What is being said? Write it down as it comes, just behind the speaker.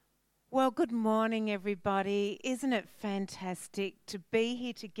Well, good morning, everybody. Isn't it fantastic to be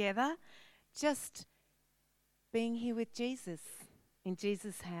here together? Just being here with Jesus, in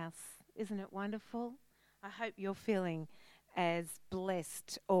Jesus' house. Isn't it wonderful? I hope you're feeling as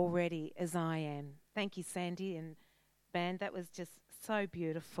blessed already as I am. Thank you, Sandy and band. That was just so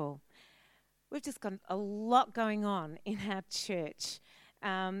beautiful. We've just got a lot going on in our church.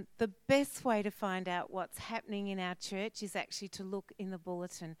 The best way to find out what's happening in our church is actually to look in the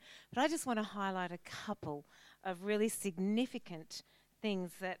bulletin. But I just want to highlight a couple of really significant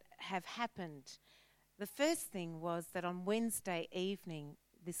things that have happened. The first thing was that on Wednesday evening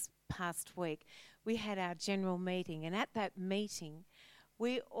this past week, we had our general meeting. And at that meeting,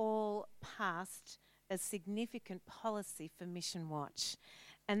 we all passed a significant policy for Mission Watch.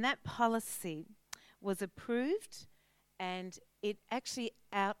 And that policy was approved, and it actually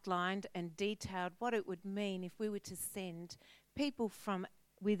outlined and detailed what it would mean if we were to send people from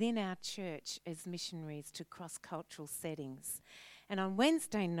within our church as missionaries to cross-cultural settings. And on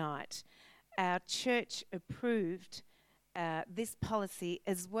Wednesday night, our church approved this policy,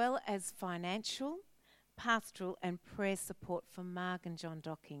 as well as financial, pastoral and prayer support for Marg and John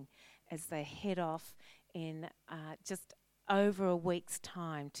Docking as they head off in just over a week's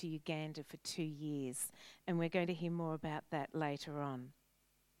time to Uganda for 2 years. And we're going to hear more about that later on.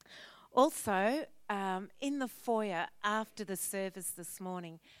 Also, in the foyer after the service this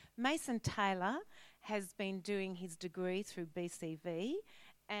morning, Mason Taylor has been doing his degree through BCV,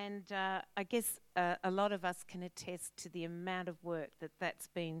 and I guess a lot of us can attest to the amount of work that's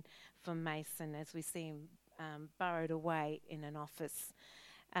been for Mason as we see him burrowed away in an office.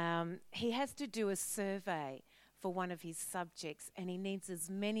 He has to do a survey for one of his subjects, and he needs as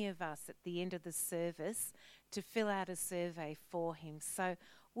many of us at the end of the service to fill out a survey for him. So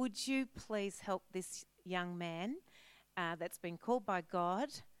would you please help this young man that's been called by God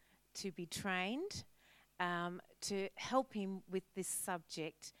to be trained to help him with this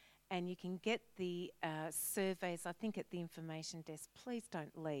subject? And you can get the surveys, I think, at the information desk. Please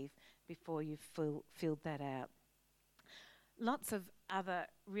don't leave before you've filled that out. Lots of other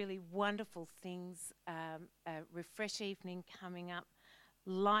really wonderful things. A refresh evening coming up.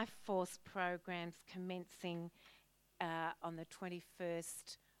 Life Force programs commencing on the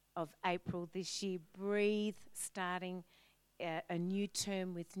 21st of April this year. Breathe starting a new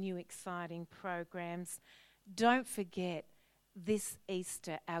term with new exciting programs. Don't forget this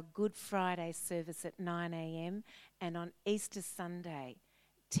Easter, our Good Friday service at 9 a.m. and on Easter Sunday,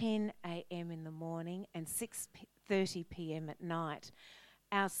 10 a.m. in the morning and 6:30 p.m. at night.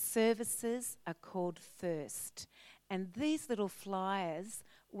 Our services are called Thirst, and these little flyers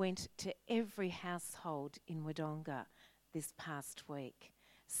went to every household in Wodonga this past week.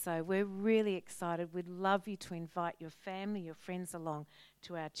 So we're really excited. We'd love you to invite your family, your friends along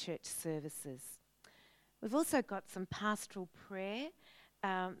to our church services. We've also got some pastoral prayer.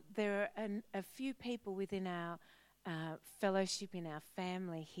 There are a few people within our fellowship in our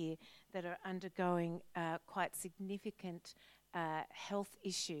family here that are undergoing quite significant health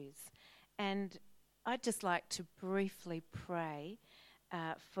issues. And I'd just like to briefly pray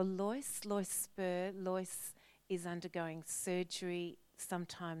for Lois Spur. Lois is undergoing surgery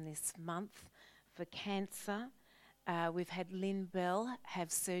sometime this month for cancer. We've had Lynn Bell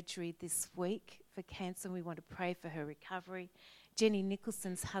have surgery this week for cancer. We want to pray for her recovery. Jenny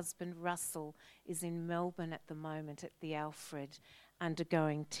Nicholson's husband, Russell, is in Melbourne at the moment at the Alfred,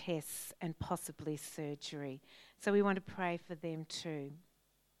 undergoing tests and possibly surgery. So we want to pray for them too.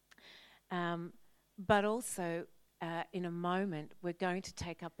 But also, in a moment, we're going to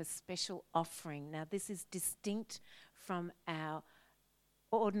take up a special offering. Now, this is distinct from our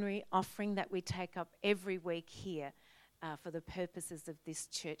ordinary offering that we take up every week here for the purposes of this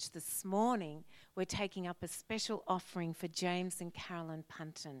church. This morning, we're taking up a special offering for James and Carolyn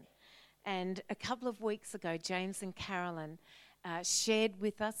Punton. And a couple of weeks ago, James and Carolyn shared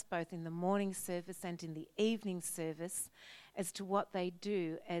with us, both in the morning service and in the evening service, as to what they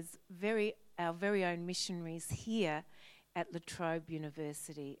do as our very own missionaries here at La Trobe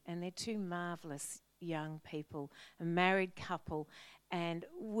University. And they're two marvellous young people, a married couple, and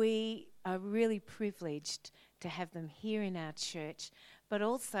we are really privileged to have them here in our church. But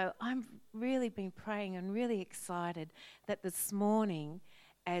also, I've really been praying and really excited that this morning,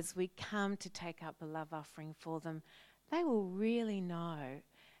 as we come to take up a love offering for them, they will really know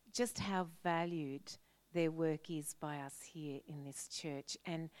just how valued their work is by us here in this church.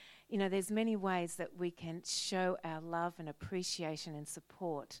 And, you know, there's many ways that we can show our love and appreciation and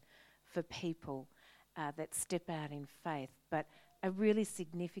support for people that step out in faith. But a really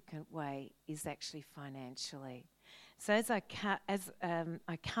significant way is actually financially. So as I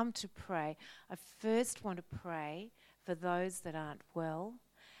come to pray, I first want to pray for those that aren't well,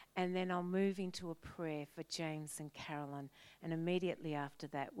 and then I'll move into a prayer for James and Carolyn, and immediately after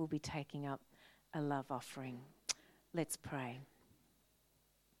that we'll be taking up a love offering. Let's pray.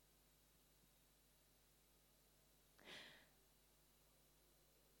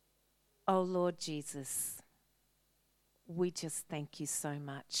 Oh Lord Jesus, we just thank you so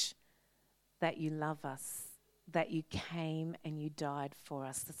much that you love us, that you came and you died for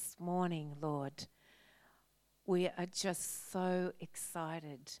us this morning, Lord. We are just so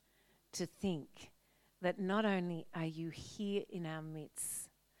excited to think that not only are you here in our midst,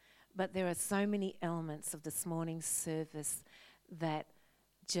 but there are so many elements of this morning's service that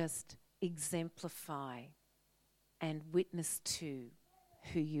just exemplify and witness to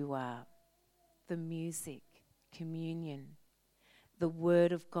who you are. The music, communion, the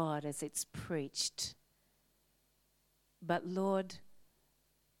word of God as it's preached. But Lord,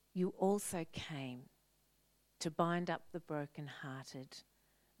 you also came to bind up the brokenhearted.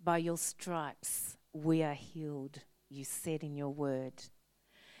 By your stripes we are healed, you said in your word.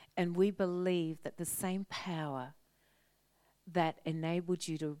 And we believe that the same power that enabled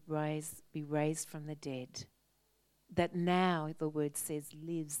you to be raised from the dead, that now, the word says,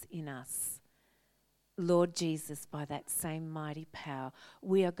 lives in us. Lord Jesus, by that same mighty power,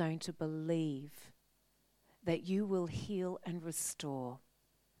 we are going to believe that you will heal and restore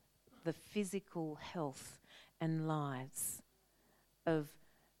the physical health and lives of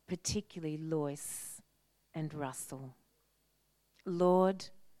particularly Lois and Russell. Lord,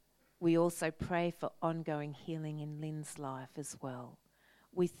 we also pray for ongoing healing in Lynn's life as well.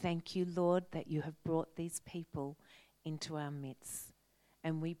 We thank you, Lord, that you have brought these people into our midst,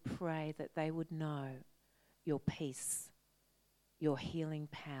 and we pray that they would know your peace, your healing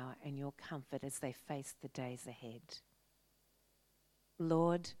power, and your comfort as they face the days ahead.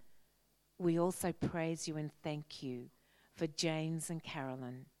 Lord, we also praise you and thank you for James and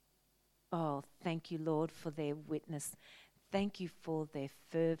Carolyn. Oh, thank you, Lord, for their witness. Thank you for their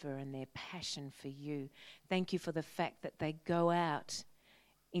fervour and their passion for you. Thank you for the fact that they go out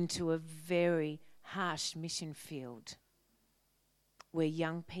into a very harsh mission field where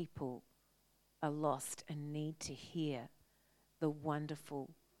young people are lost and need to hear the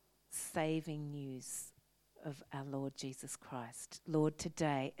wonderful saving news of our Lord Jesus Christ. Lord,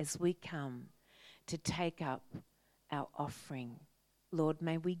 today as we come to take up our offering, Lord,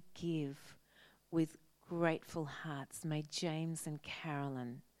 may we give with grateful hearts. May James and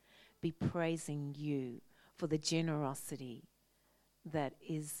Carolyn be praising you for the generosity that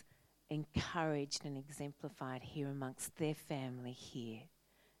is encouraged and exemplified here amongst their family here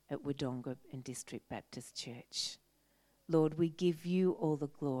at Wodonga and District Baptist Church. Lord, we give you all the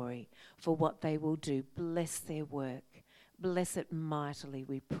glory for what they will do. Bless their work. Bless it mightily,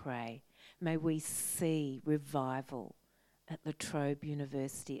 we pray. May we see revival at La Trobe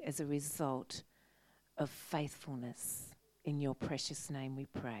University as a result of faithfulness. In your precious name we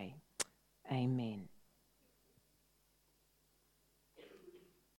pray. Amen.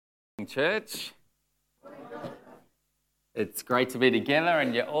 Church, it's great to be together,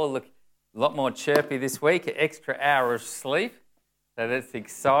 and you all look a lot more chirpy this week, an extra hour of sleep, so that's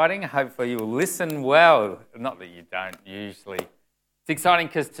exciting. Hopefully you'll listen well, not that you don't usually. It's exciting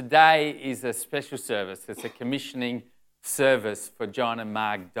because today is a special service. It's a commissioning service for John and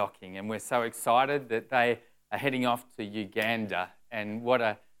Marg Docking, and we're so excited that they are heading off to Uganda, and what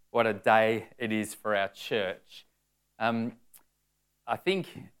a day it is for our church. I think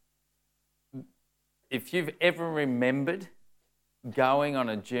if you've ever remembered going on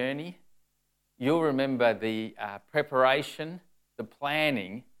a journey, you'll remember the preparation, the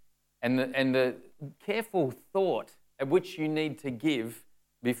planning, and the careful thought at which you need to give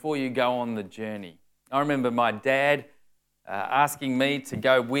before you go on the journey. I remember my dad asking me to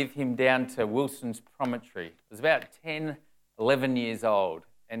go with him down to Wilson's Promontory. I was about 10, 11 years old,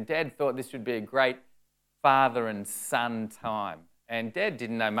 and Dad thought this would be a great father and son time. And Dad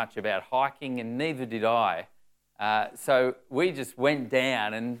didn't know much about hiking, and neither did I. So we just went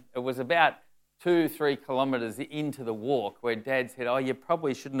down, and it was about 2-3 kilometres into the walk where Dad said, "Oh, you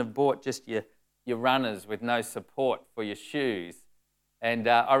probably shouldn't have bought just your runners with no support for your shoes." And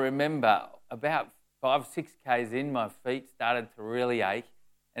I remember about 5-6 k's in, my feet started to really ache.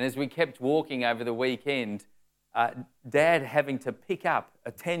 And as we kept walking over the weekend, Dad having to pick up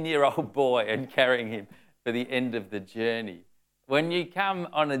a 10-year-old boy and carrying him for the end of the journey. When you come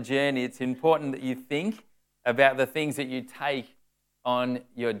on a journey, it's important that you think about the things that you take on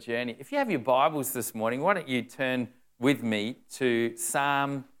your journey. If you have your Bibles this morning, why don't you turn with me to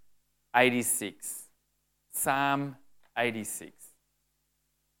Psalm 86. Psalm 86.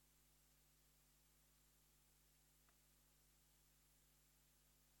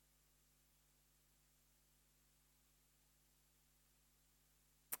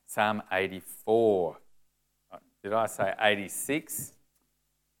 Psalm 84. Did I say 86?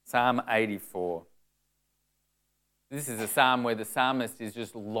 Psalm 84. This is a psalm where the psalmist is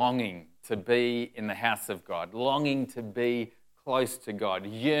just longing to be in the house of God, longing to be close to God,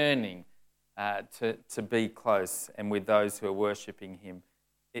 yearning to be close and with those who are worshipping him.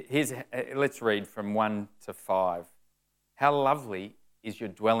 Let's read from 1 to 5. How lovely is your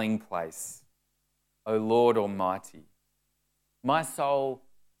dwelling place, O Lord Almighty. My soul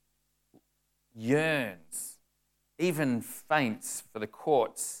yearns, even faints for the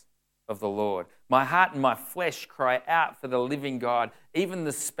courts of the Lord. My heart and my flesh cry out for the living God. Even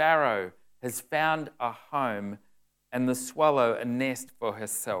the sparrow has found a home, and the swallow a nest for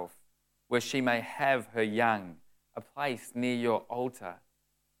herself, where she may have her young, a place near your altar.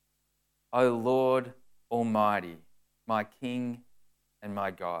 O Lord Almighty, my King and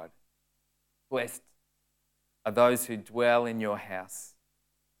my God. Blessed are those who dwell in your house.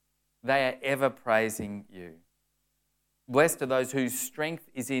 They are ever praising you. Blessed are those whose strength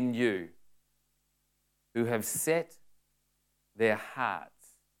is in you, who have set their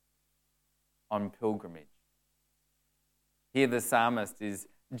hearts on pilgrimage. Here the psalmist is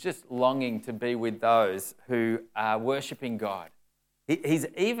just longing to be with those who are worshipping God. He's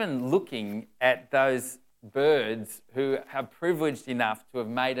even looking at those birds who are privileged enough to have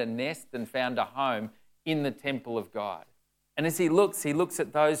made a nest and found a home in the temple of God. And as he looks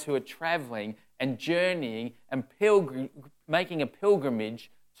at those who are travelling and journeying and making a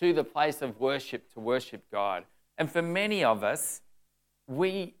pilgrimage to the place of worship to worship God. And for many of us,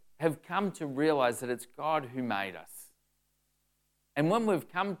 we have come to realise that it's God who made us. And when we've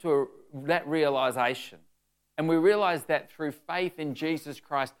come to that realisation, and we realise that through faith in Jesus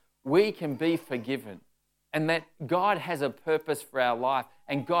Christ, we can be forgiven, and that God has a purpose for our life,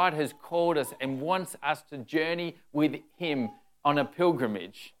 and God has called us and wants us to journey with him on a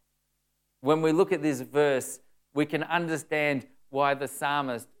pilgrimage. When we look at this verse, we can understand why the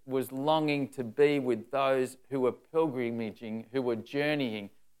psalmist was longing to be with those who were pilgrimaging, who were journeying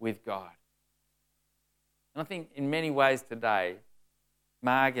with God. And I think in many ways today,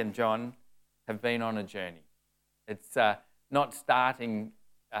 Marg and John have been on a journey. It's not starting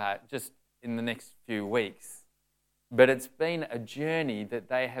just in the next few weeks, but it's been a journey that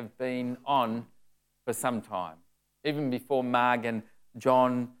they have been on for some time. Even before Marg and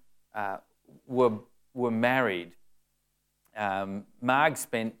John were married, Marg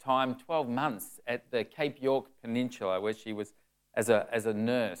spent 12 months at the Cape York Peninsula, where she was as a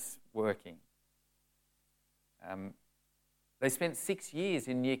nurse working. They spent 6 years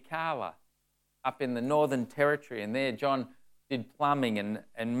in Yirrkala, up in the Northern Territory, and there John did plumbing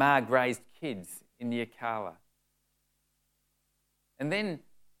and Marg raised kids in Yirrkala. And then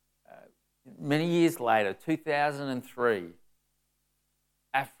many years later, 2003,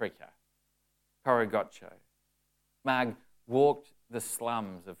 Africa, Corrigocho. Marg walked the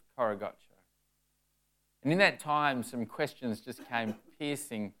slums of Corrigocho. And in that time, some questions just came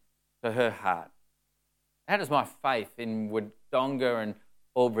piercing to her heart. How does my faith in Wodonga and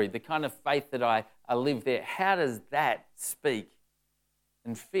Albury, the kind of faith that I live there, how does that speak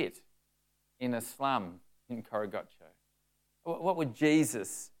and fit in a slum in Corrigocho? What would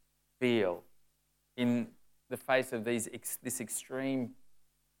Jesus feel in the face of this extreme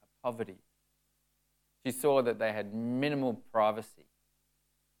poverty? She saw that they had minimal privacy,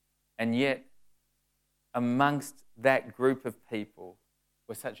 and yet amongst that group of people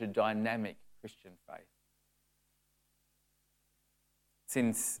was such a dynamic Christian faith.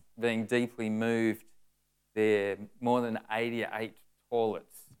 Since being deeply moved there, more than 88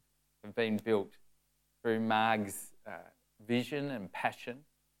 toilets have been built through Marg's vision and passion,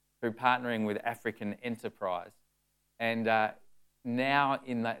 through partnering with African Enterprise. And now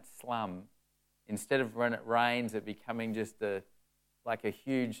in that slum, instead of when it rains, it becoming just like a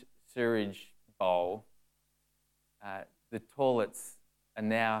huge sewage bowl, the toilets are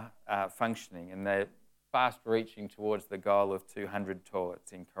now functioning, and they're fast reaching towards the goal of 200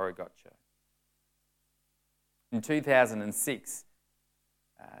 toilets in Corrigocho. In 2006,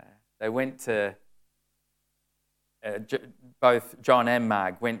 they went to, both John and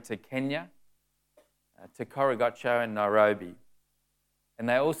Marg went to Kenya, to Corrigocho and Nairobi. And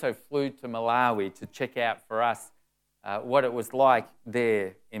they also flew to Malawi to check out for us what it was like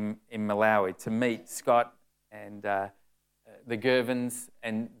there in Malawi, to meet Scott and the Gervins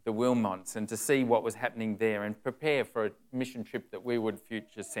and the Wilmots, and to see what was happening there and prepare for a mission trip that we would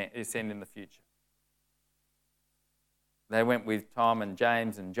send in the future. They went with Tom and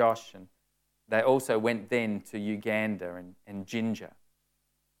James and Josh, and they also went then to Uganda and Ginger.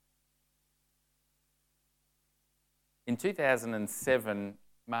 In 2007,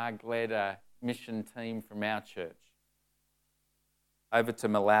 Marg led a mission team from our church over to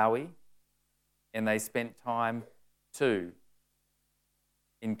Malawi, and they spent time too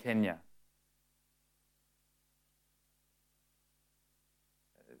in Kenya.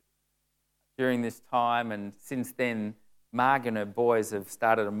 During this time and since then, Marg and her boys have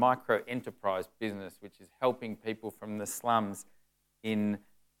started a micro-enterprise business which is helping people from the slums in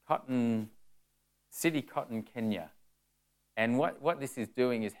City Cotton, Kenya. And what this is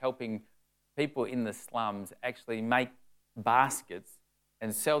doing is helping people in the slums actually make baskets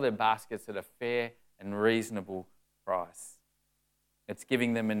and sell their baskets at a fair and reasonable price. It's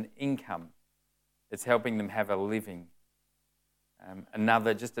giving them an income. It's helping them have a living.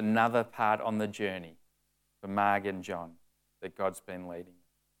 Another part on the journey for Marg and John that God's been leading.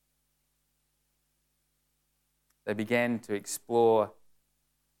 They began to explore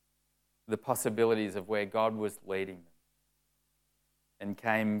the possibilities of where God was leading them and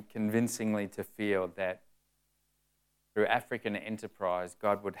came convincingly to feel that through African enterprise,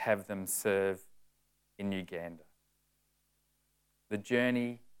 God would have them serve in Uganda. The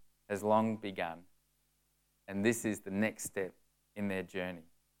journey has long begun, and this is the next step in their journey.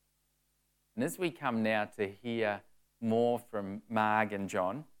 And as we come now to hear more from Marg and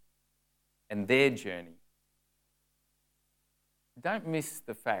John and their journey, don't miss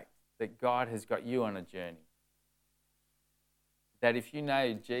the fact that God has got you on a journey. That if you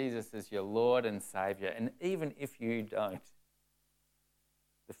know Jesus as your Lord and Saviour, and even if you don't,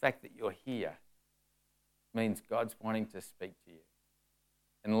 the fact that you're here means God's wanting to speak to you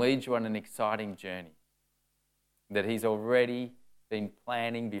and lead you on an exciting journey that He's already been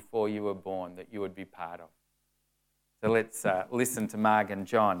planning before you were born that you would be part of. So let's listen to Marg and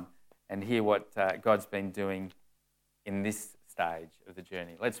John and hear what God's been doing in this stage of the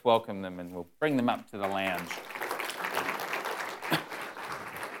journey. Let's welcome them and we'll bring them up to the lounge.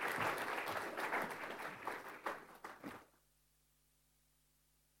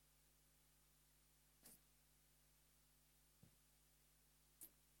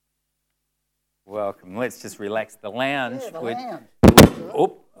 Welcome. Let's just relax the lounge. Yeah, the lounge.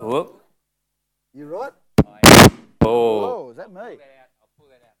 Oop. You right? Oh. Is that me? I'll pull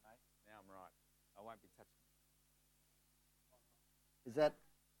that out, mate. Now I'm right. I won't be touching it. Is that?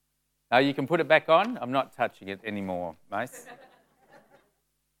 No, you can put it back on. I'm not touching it anymore, mate.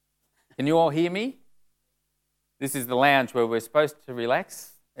 Can you all hear me? This is the lounge where we're supposed to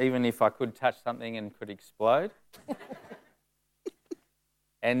relax, even if I could touch something and could explode.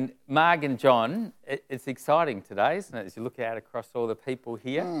 And Marg and John, it's exciting today, isn't it? As you look out across all the people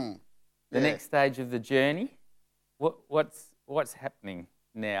here, the next stage of the journey. What's happening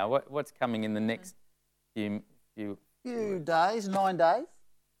now? What's coming in the next few days, 9 days,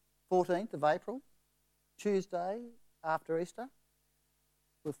 14th of April, Tuesday after Easter.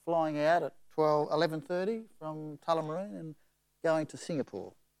 We're flying out at 11:30 from Tullamarine and going to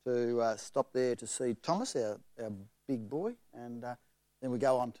Singapore to stop there to see Thomas, our big boy, and then we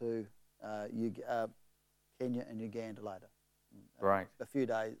go on to Kenya and Uganda later. Right.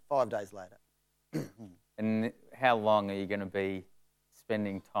 5 days later. And how long are you going to be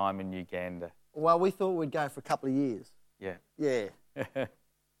spending time in Uganda? Well, we thought we'd go for a couple of years. Yeah. Yeah.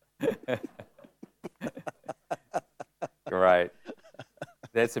 Great.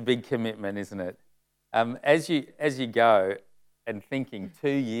 That's a big commitment, isn't it? As you go and thinking 2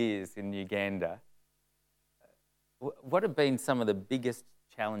 years in Uganda, what have been some of the biggest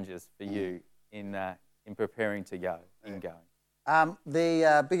challenges for you in preparing to go, in going?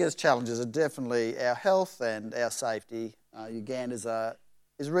 The biggest challenges are definitely our health and our safety. Uganda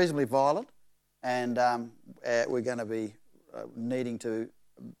is reasonably violent, and we're going to be needing to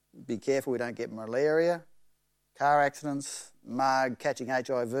be careful we don't get malaria, car accidents, Marg catching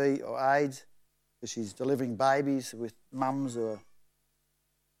HIV or AIDS, because she's delivering babies with mums who've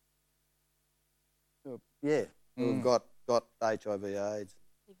got HIV, AIDS,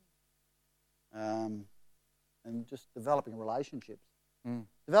 and just developing relationships.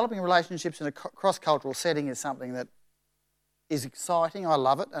 Developing relationships in a cross-cultural setting is something that is exciting. I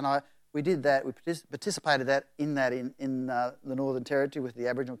love it, and we did that. We participated in the Northern Territory with the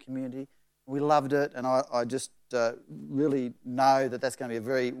Aboriginal community. We loved it, and I just really know that that's going to be a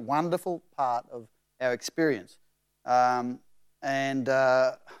very wonderful part of our experience. And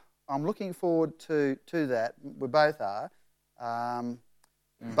I'm looking forward to that. We both are.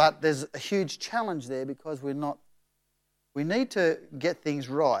 But there's a huge challenge there because we're not we need to get things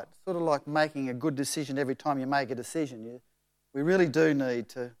right. Sort of like making a good decision every time you make a decision. We really do need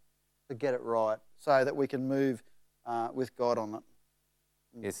to get it right so that we can move with God on it.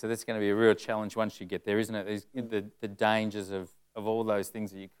 Yeah, so that's going to be a real challenge once you get there, isn't it? The dangers of all those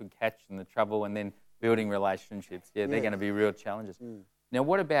things that you could catch and the trouble, and then building relationships. Yeah, they're going to be real challenges. Now,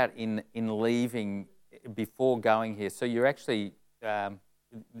 what about in leaving before going here? So you're actually, I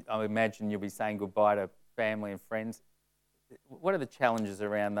imagine you'll be saying goodbye to family and friends. What are the challenges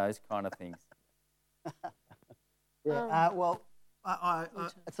around those kind of things? Well,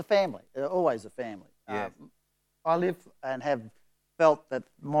 it's a family. Always a family. Yes. I live and have felt that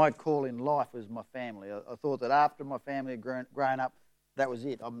my call in life was my family. I thought that after my family had grown up, that was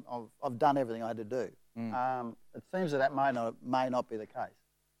it. I've done everything I had to do. It seems that may not be the case.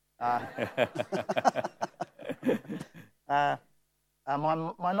 My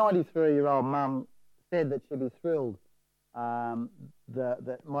 93-year-old mum said that she'd be thrilled.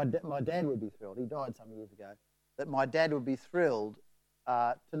 That my dad would be thrilled. He died some years ago. That my dad would be thrilled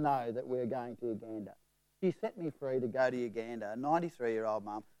to know that we're going to Uganda. She set me free to go to Uganda. A 93-year-old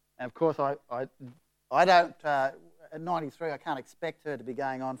mum, and of course I don't. At 93, I can't expect her to be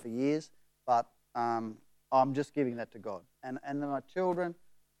going on for years, but I'm just giving that to God. And then my children,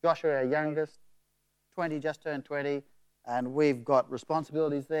 Joshua, our youngest, 20, just turned 20, and we've got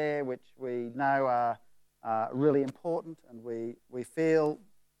responsibilities there which we know are really important, and we feel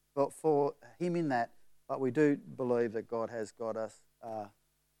for him in that, but we do believe that God has got us,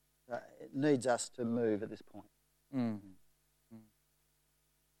 it needs us to move at this point. I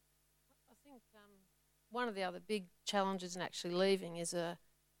think one of the other big challenges in actually leaving is a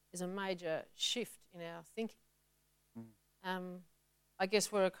major shift in our thinking. I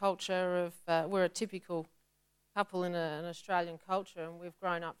guess we're a culture of, we're a typical couple in an Australian culture, and we've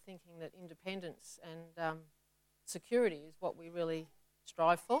grown up thinking that independence and security is what we really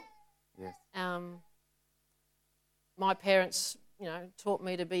strive for. Yes. My parents, taught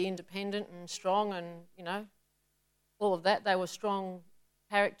me to be independent and strong, and all of that. They were strong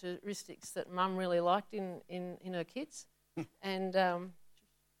characteristics that Mum really liked in her kids, and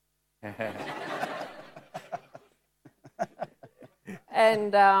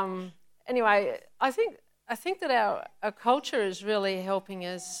anyway, I think that our culture is really helping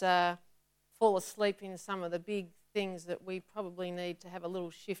us fall asleep in some of the big things that we probably need to have a little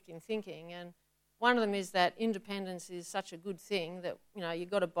shift in thinking. And one of them is that independence is such a good thing that you've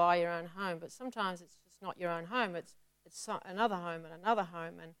got to buy your own home, but sometimes it's just not your own home. It's another home and another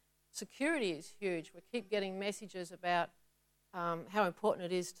home. And security is huge. We keep getting messages about how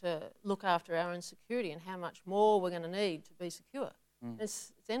important it is to look after our own security and how much more we're going to need to be secure.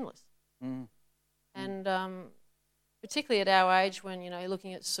 It's endless. And particularly at our age, when you're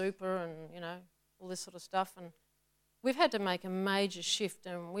looking at super and all this sort of stuff, and we've had to make a major shift,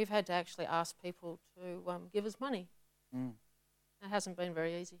 and we've had to actually ask people to give us money. It hasn't been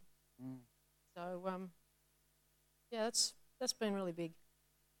very easy. So yeah, that's been really big.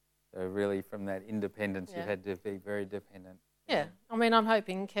 So really, from that independence, you had to be very dependent. Yeah, I mean, I'm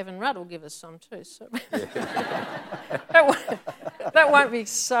hoping Kevin Rudd will give us some too. So that won't be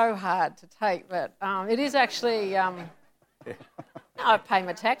so hard to take, but it is actually. I pay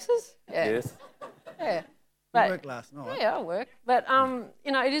my taxes. Yeah. Yes. Yeah. But, you worked last night. Yeah, I work. But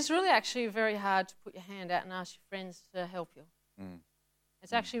it is really actually very hard to put your hand out and ask your friends to help you.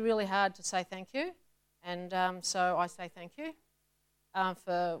 It's actually really hard to say thank you, and so I say thank you.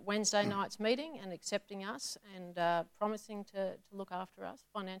 For Wednesday night's meeting and accepting us and promising to look after us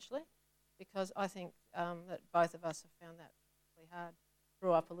financially, because I think that both of us have found that really hard.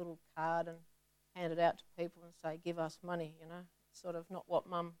 Drew up a little card and hand it out to people and say, give us money, It's sort of not what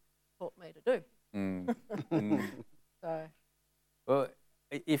Mum taught me to do. So, well,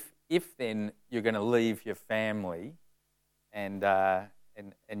 if then you're going to leave your family and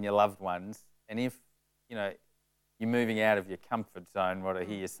your loved ones, and if, you're moving out of your comfort zone, what I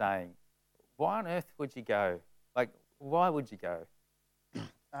hear you saying, why on earth would you go? Like, why would you go?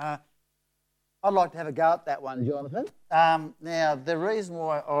 I'd like to have a go at that one, Jonathan. Now, the reason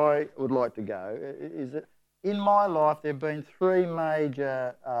why I would like to go is that in my life there have been three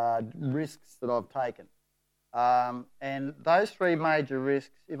major risks that I've taken. And those three major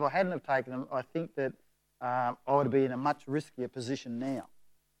risks, if I hadn't have taken them, I think that I would be in a much riskier position now.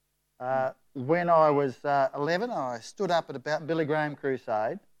 When I was 11, I stood up at a Billy Graham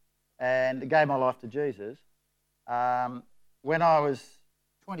crusade and gave my life to Jesus. When I was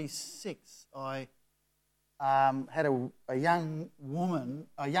 26, I had a young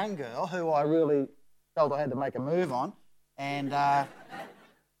girl who I really felt I had to make a move on. And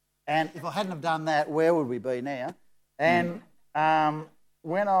if I hadn't have done that, where would we be now? And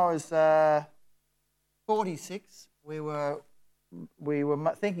when I was 46, we were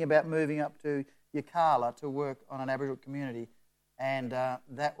thinking about moving up to Yirrkala to work on an Aboriginal community, and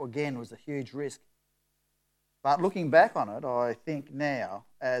that again was a huge risk. But looking back on it, I think now,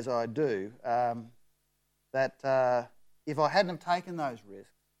 as I do, that if I hadn't have taken those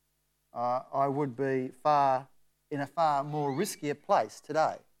risks, I would be in a far more riskier place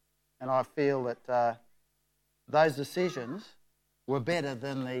today. And I feel that those decisions were better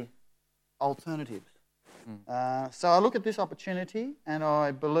than the alternatives. So I look at this opportunity and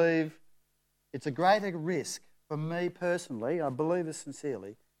I believe it's a greater risk for me personally, I believe this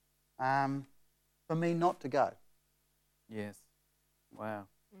sincerely, for me not to go. Yes. Wow.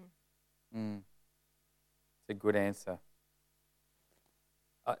 It's a good answer.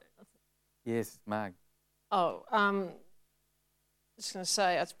 Yes, Marg. Oh, just going to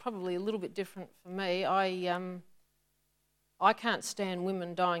say it's probably a little bit different for me. I can't stand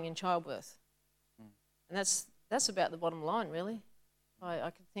women dying in childbirth, and that's about the bottom line, really.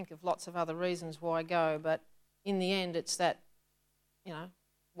 I could think of lots of other reasons why I go, but in the end, it's that,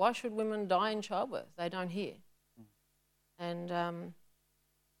 why should women die in childbirth? They don't hear. And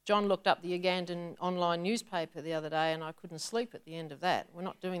John looked up the Ugandan online newspaper the other day, and I couldn't sleep at the end of that. We're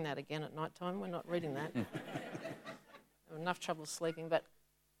not doing that again at night time. We're not reading that. I have enough trouble sleeping. But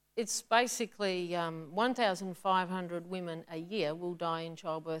it's basically 1,500 women a year will die in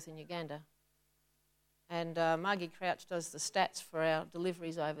childbirth in Uganda. And Margie Crouch does the stats for our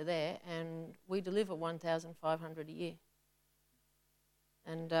deliveries over there, and we deliver 1,500 a year.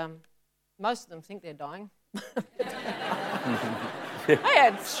 And most of them think they're dying. I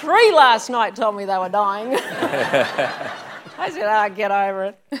had 3 last night told me they were dying. I said, get over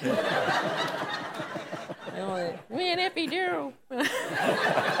it. Me and epidural.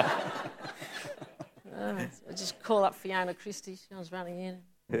 I just call up Fiona Christie. She was running in.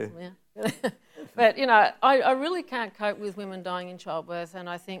 But, I really can't cope with women dying in childbirth, and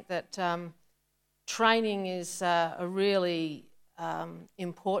I think that training is a really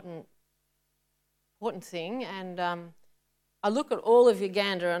important thing. And I look at all of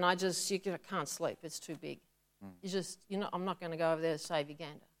Uganda and I can't sleep. It's too big. I'm not going to go over there to save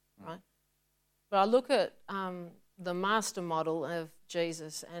Uganda, right? But I look at the master model of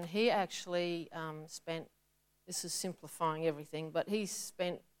Jesus, and he actually spent, this is simplifying everything, but he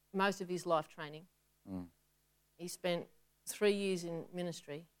spent most of his life training. He spent 3 years in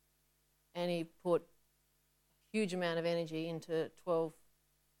ministry, and he put a huge amount of energy into 12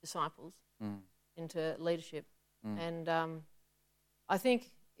 disciples, into leadership. And I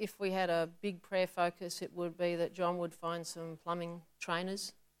think if we had a big prayer focus, it would be that John would find some plumbing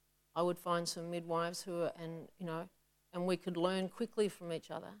trainers. I would find some midwives and we could learn quickly from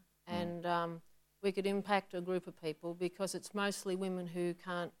each other, and we could impact a group of people, because it's mostly women who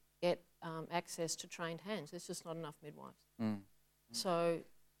can't get access to trained hands. There's just not enough midwives. So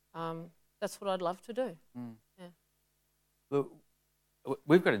that's what I'd love to do. Yeah. Look,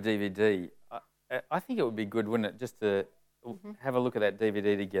 we've got a DVD. I think it would be good, wouldn't it, just to have a look at that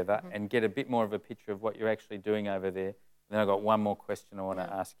DVD together and get a bit more of a picture of what you're actually doing over there. And then I've got one more question I want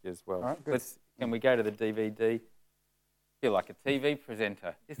to ask you as well. All right, can we go to the DVD? I feel like a TV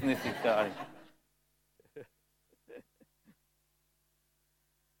presenter. Isn't this exciting?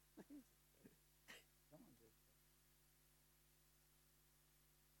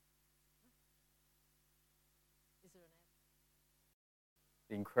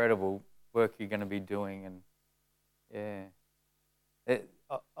 The incredible work you're going to be doing, and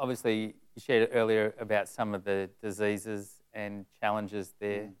obviously you shared earlier about some of the diseases and challenges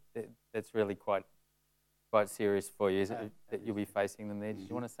there. That's really quite serious for you, is it, that you'll be facing them there? Did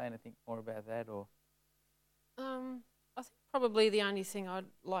you want to say anything more about that, or? I think probably the only thing I'd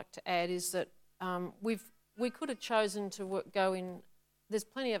like to add is that we could have chosen to go in. There's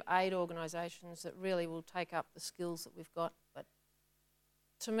plenty of aid organisations that really will take up the skills that we've got, but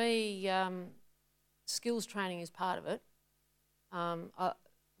to me, skills training is part of it.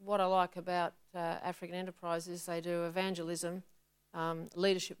 What I like about African Enterprise is they do evangelism,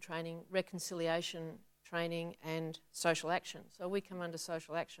 leadership training, reconciliation training, and social action. So we come under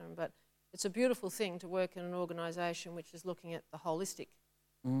social action, but it's a beautiful thing to work in an organisation which is looking at the holistic.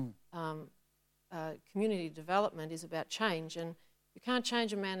 Community development is about change, and you can't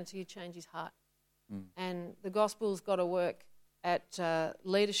change a man until you change his heart. And the gospel's got to work at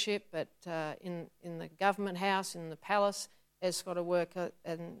leadership, in the government house, in the palace. It's got to work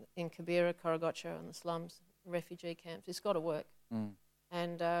in Kibera, Korogotcha, in the slums, refugee camps. It's got to work.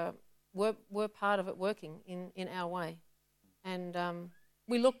 And we're part of it working in our way. And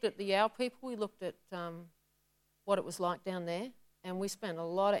we looked at the Yao people. We looked at what it was like down there. And we spent a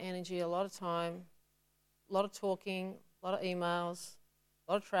lot of energy, a lot of time, a lot of talking, a lot of emails,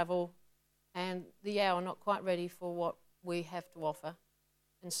 a lot of travel, and the Yao are not quite ready for what we have to offer.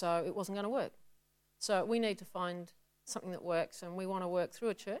 And so it wasn't going to work. So we need to find something that works, and we want to work through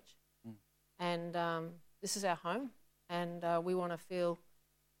a church. And this is our home, and we want to feel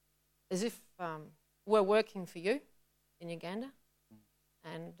as if we're working for you in Uganda.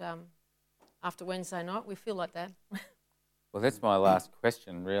 And after Wednesday night, we feel like that. Well, that's my last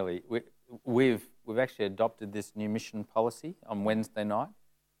question, really. We've actually adopted this new mission policy on Wednesday night,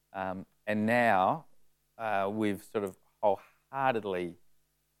 and now we've sort of wholeheartedly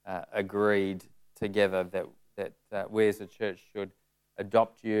agreed together that we as a church should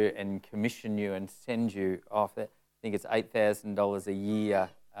adopt you and commission you and send you off. I think it's $8,000 a year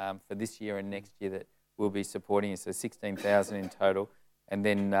for this year and next year that we'll be supporting you, so $16,000 in total. And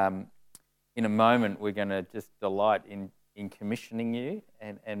then in a moment, we're going to just delight in commissioning you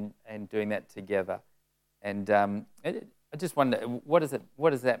and doing that together. And I just wonder, what does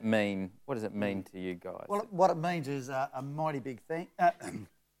that mean? What does it mean to you guys? Well, what it means is a mighty big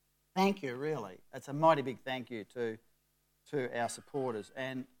thank you, really. It's a mighty big thank you to our supporters.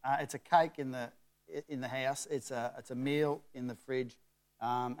 And it's a cake in the house. It's a meal in the fridge.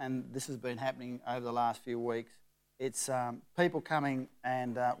 And this has been happening over the last few weeks. It's people coming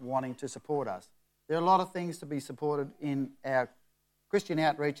and wanting to support us. There are a lot of things to be supported in our Christian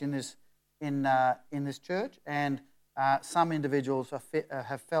outreach in this church, and some individuals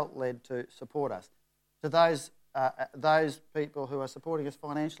have felt led to support us. To those people who are supporting us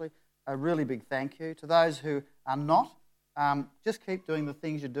financially, a really big thank you. To those who are not, just keep doing the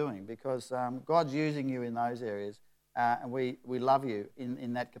things you're doing, because God's using you in those areas, and we love you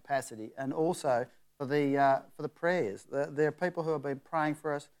in that capacity. And also for the prayers. There are people who have been praying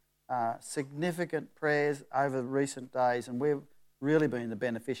for us, significant prayers over recent days, and we've really been the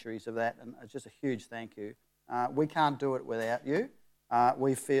beneficiaries of that, and it's just a huge thank you. We can't do it without you.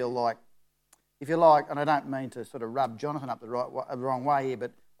 We feel like, if you like, and I don't mean to sort of rub Jonathan up the wrong way here,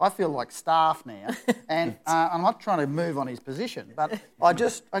 but I feel like staff now, and I'm not trying to move on his position, but I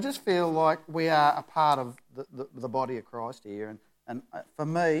just feel like we are a part of the body of Christ here, and for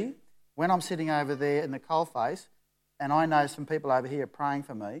me, when I'm sitting over there in the coalface, and I know some people over here praying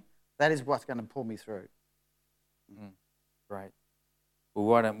for me, that is what's going to pull me through. Great. Well,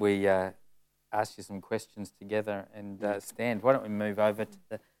 why don't we ask you some questions together and stand? Why don't we move over to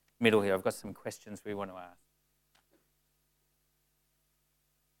the middle here? I've got some questions we want to ask.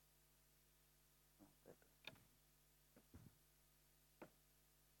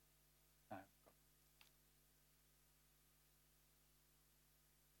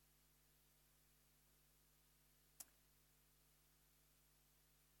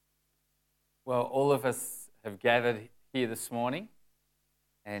 Well, all of us have gathered here this morning,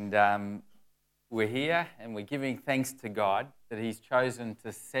 and we're here and we're giving thanks to God that He's chosen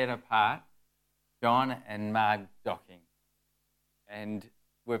to set apart John and Marg Docking. And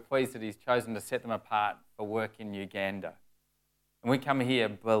we're pleased that He's chosen to set them apart for work in Uganda. And we come here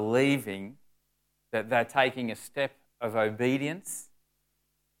believing that they're taking a step of obedience,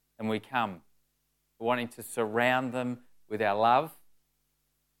 and we come wanting to surround them with our love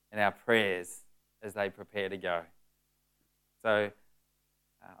and our prayers as they prepare to go. So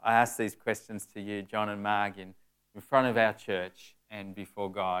I ask these questions to you, John and Marg, in front of our church and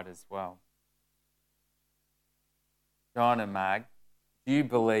before God as well. John and Marg, do you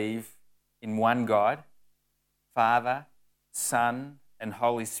believe in one God, Father, Son, and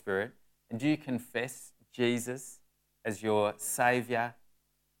Holy Spirit? And do you confess Jesus as your Saviour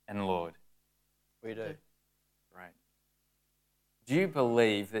and Lord? We do. Right. Do you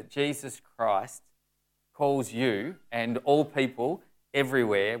believe that Jesus Christ calls you and all people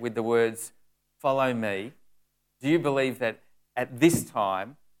everywhere with the words, "Follow me"? Do you believe that at this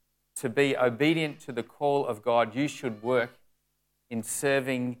time, to be obedient to the call of God, you should work in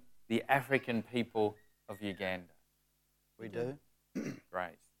serving the African people of Uganda? We do.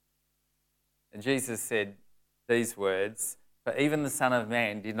 Great. And Jesus said these words, "For even the Son of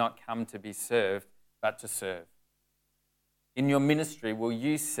Man did not come to be served, but to serve." In your ministry, will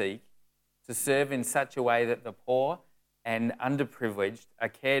you seek to serve in such a way that the poor and underprivileged are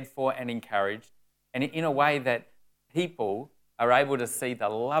cared for and encouraged, and in a way that people are able to see the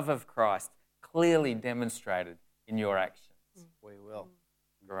love of Christ clearly demonstrated in your actions? We will.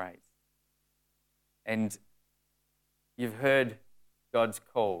 Great. And you've heard God's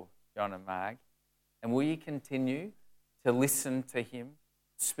call, John and Marg, and will you continue to listen to Him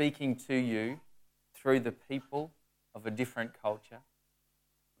speaking to you through the people of a different culture?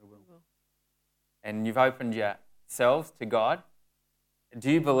 We will. And you've opened your yourselves to God?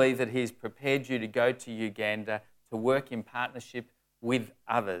 Do you believe that He's prepared you to go to Uganda to work in partnership with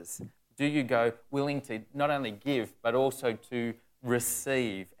others? Do you go willing to not only give but also to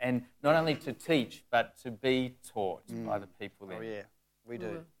receive, and not only to teach but to be taught by the people there? Oh, yeah, we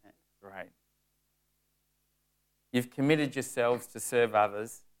do. Great. You've committed yourselves to serve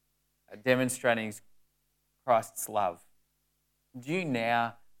others, demonstrating Christ's love. Do you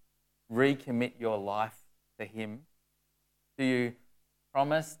now recommit your life to Him? Do you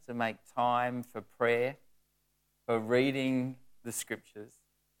promise to make time for prayer, for reading the Scriptures,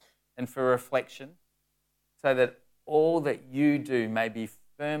 and for reflection, so that all that you do may be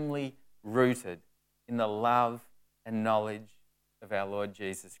firmly rooted in the love and knowledge of our Lord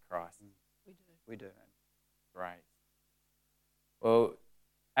Jesus Christ? We do. Great. Well,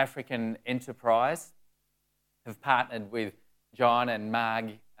 African Enterprise have partnered with John and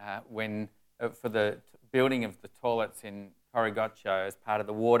Marg for the building of the toilets in Corrigocho as part of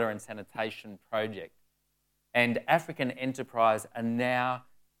the Water and Sanitation Project. And African Enterprise are now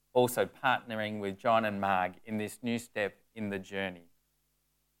also partnering with John and Marg in this new step in the journey.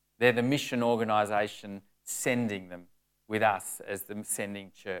 They're the mission organisation sending them with us as the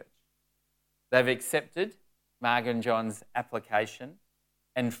sending church. They've accepted Marg and John's application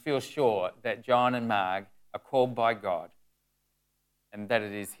and feel sure that John and Marg are called by God and that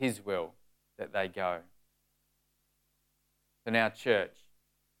it is His will that they go. So now, church,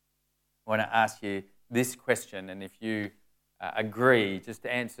 I want to ask you this question, and if you agree, just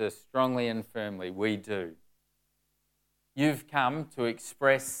answer strongly and firmly, we do. You've come to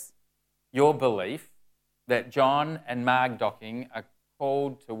express your belief that John and Marg Docking are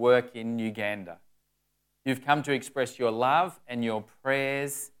called to work in Uganda. You've come to express your love and your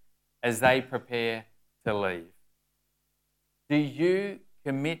prayers as they prepare to leave. Do you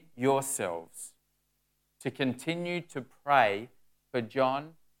commit yourselves to continue to pray for John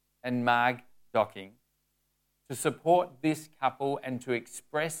and Marg Docking, to support this couple and to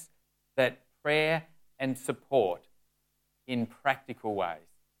express that prayer and support in practical ways?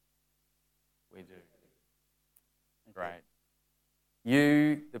 We do. Great.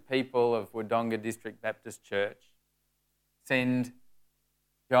 You, the people of Wodonga District Baptist Church, send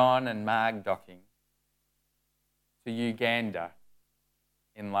John and Marg Docking to Uganda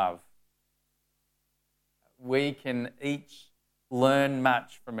in love. We can each learn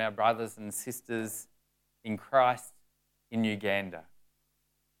much from our brothers and sisters in Christ in Uganda.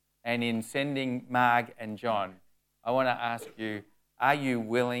 And in sending Marg and John, I want to ask you, are you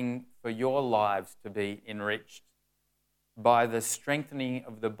willing for your lives to be enriched by the strengthening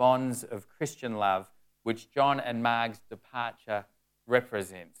of the bonds of Christian love which John and Marg's departure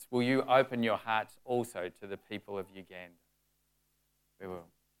represents? Will you open your hearts also to the people of Uganda? We will.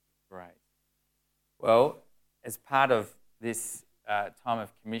 Great. Well, as part of this time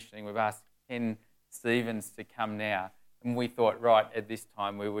of commissioning, we've asked Ken Stevens to come now, and we thought right at this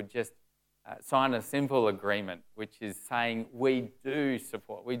time we would just sign a simple agreement, which is saying we do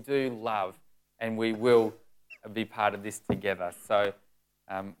support, we do love, and we will be part of this together. So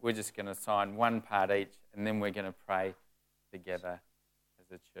we're just going to sign one part each, and then we're going to pray together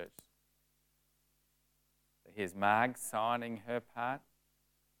as a church. So here's Marg signing her part.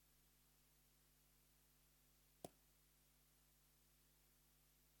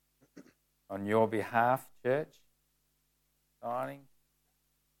 On your behalf, church, signing.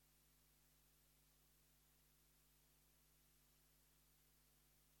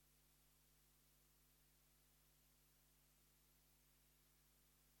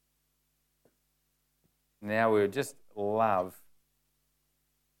 Now we would just love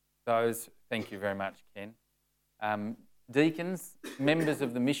those, thank you very much, Ken. Deacons, members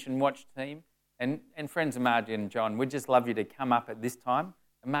of the Mission Watch team, and friends of Marg and John, we'd just love you to come up at this time.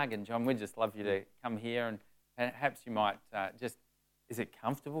 And Marg and John, we'd just love you to come here, and perhaps you might is it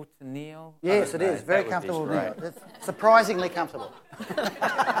comfortable to kneel? Yes, it is. Very comfortable to kneel. It's surprisingly comfortable.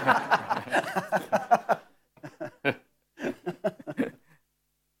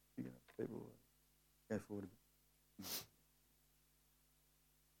 Go forward a bit.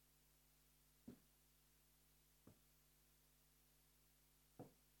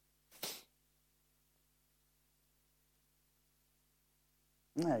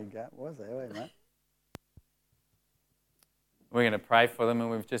 There you go. It was there, wasn't it? We're going to pray for them, and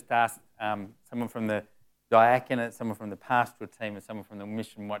we've just asked someone from the diaconate, someone from the pastoral team, and someone from the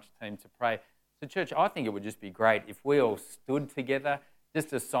Mission Watch team to pray. So, church, I think it would just be great if we all stood together,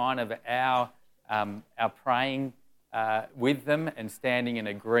 just a sign of our praying with them and standing and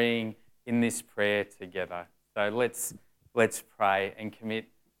agreeing in this prayer together. So let's pray and commit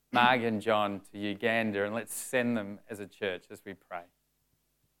Marg and John to Uganda, and let's send them as a church as we pray.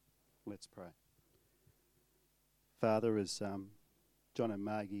 Let's pray. Father, as John and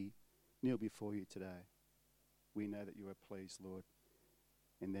Margie kneel before you today, we know that you are pleased, Lord,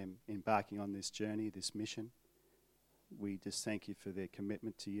 in them embarking on this journey, this mission. We just thank you for their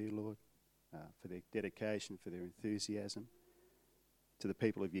commitment to you, Lord, for their dedication, for their enthusiasm, to the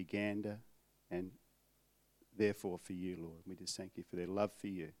people of Uganda, and therefore for you, Lord. We just thank you for their love for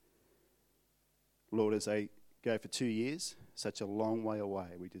you. Lord, as they go for 2 years, such a long way away,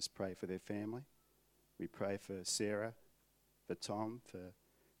 we just pray for their family. We pray for Sarah, for Tom, for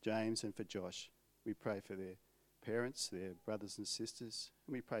James and for Josh. We pray for their parents, their brothers and sisters,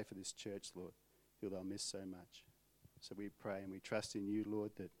 and we pray for this church, Lord, who they'll miss so much. So we pray and we trust in you,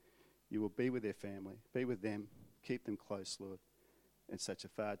 Lord, that you will be with their family, be with them, keep them close, Lord, at such a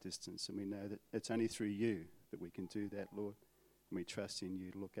far distance. And we know that it's only through you that we can do that, Lord. And we trust in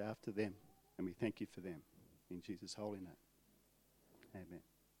you to look after them, and we thank you for them. In Jesus' holy name, amen.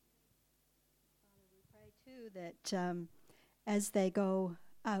 Father, we pray too that as they go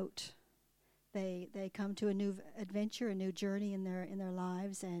out, they come to a new adventure, a new journey in their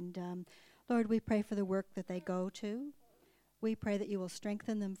lives. And Lord, we pray for the work that they go to. We pray that you will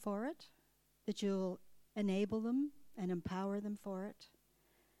strengthen them for it, that you'll enable them and empower them for it.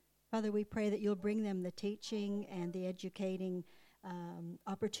 Father, we pray that you'll bring them the teaching and the educating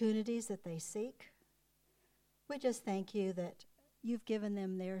opportunities that they seek. We just thank you that you've given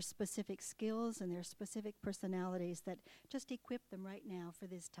them their specific skills and their specific personalities that just equip them right now for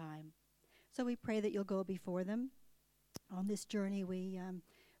this time. So we pray that you'll go before them on this journey. We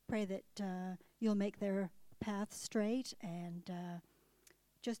pray that you'll make their path straight and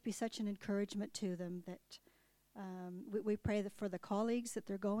just be such an encouragement to them that we pray that for the colleagues that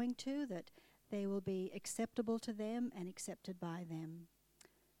they're going to, that they will be acceptable to them and accepted by them.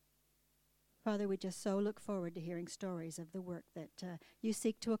 Father, we just so look forward to hearing stories of the work that you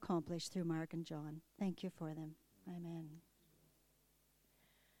seek to accomplish through Mark and John. Thank you for them. Amen.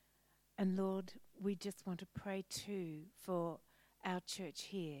 And Lord, we just want to pray too for our church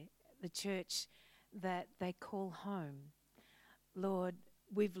here, the church that they call home. Lord,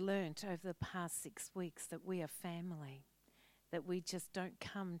 we've learnt over the past 6 weeks that we are family, that we just don't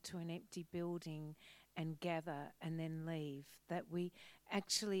come to an empty building and gather and then leave, that we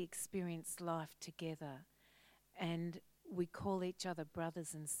actually experience life together and we call each other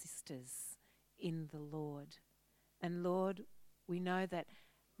brothers and sisters in the Lord. And Lord, we know that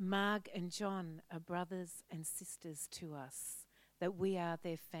Marg and John are brothers and sisters to us, that we are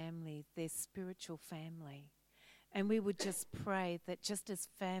their family, their spiritual family. And we would just pray that just as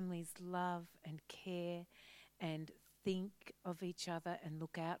families love and care and think of each other and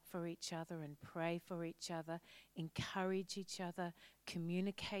look out for each other and pray for each other, encourage each other,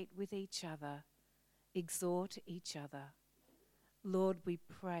 communicate with each other, exhort each other. Lord, we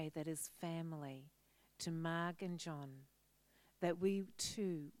pray that as family to Marg and John, that we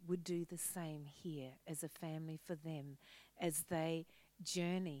too would do the same here as a family for them as they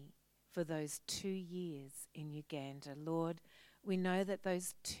journey for those 2 years in Uganda. Lord, we know that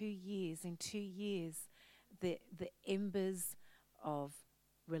those 2 years, in 2 years, the embers of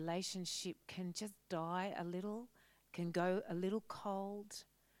relationship can just die a little, can go a little cold,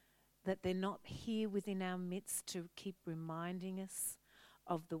 that they're not here within our midst to keep reminding us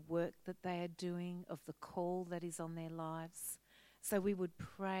of the work that they are doing, of the call that is on their lives. So we would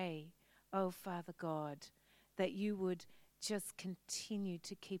pray, oh Father God, that you would just continue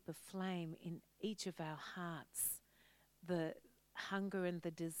to keep a flame in each of our hearts, the hunger and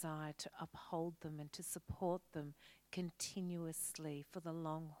the desire to uphold them and to support them continuously for the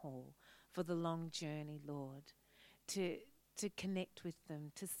long haul, for the long journey, Lord, to connect with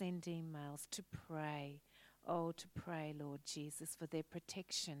them, to send emails, to pray, Lord Jesus, for their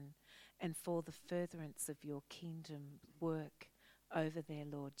protection and for the furtherance of your kingdom work over there,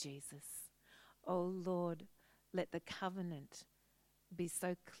 Lord Jesus. Oh Lord, let the covenant be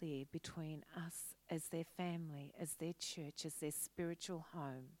so clear between us as their family, as their church, as their spiritual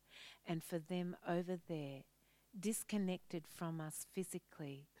home, and for them over there, disconnected from us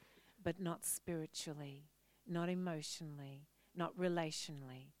physically, but not spiritually, not emotionally, not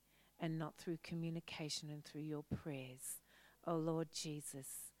relationally, and not through communication and through your prayers. Oh Lord Jesus,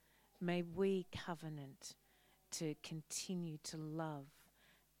 may we covenant to continue to love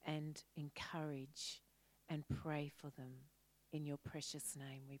and encourage and pray for them. In your precious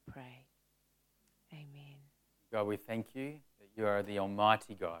name we pray. Amen. God, we thank you that you are the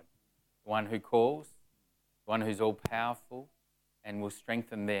Almighty God, the one who calls, the one who's all-powerful and will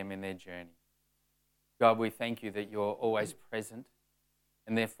strengthen them in their journey. God, we thank you that you're always present,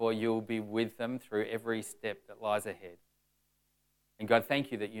 and therefore you'll be with them through every step that lies ahead. And God,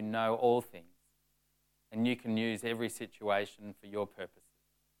 thank you that you know all things, and you can use every situation for your purposes.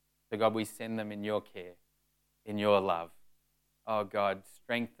 So God, we send them in your care, in your love. Oh God,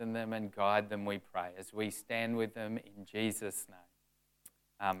 strengthen them and guide them, we pray, as we stand with them in Jesus' name.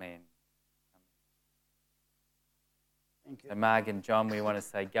 Amen. Thank you. So Marg and John, we want to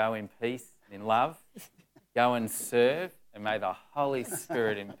say go in peace and in love, go and serve, and may the Holy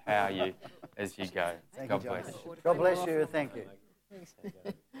Spirit empower you as you go. Thank God you, John. bless you. God bless you. Thank you.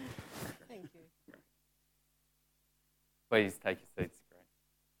 Thank you. Please take your seats.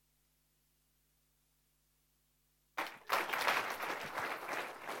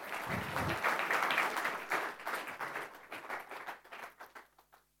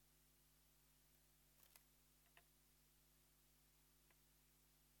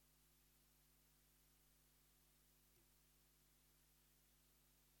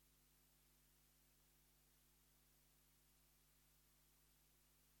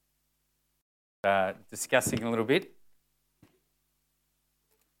 Discussing a little bit. I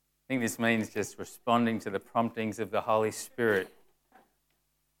think this means just responding to the promptings of the Holy Spirit.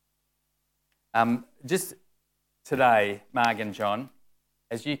 Just today, Marg and John,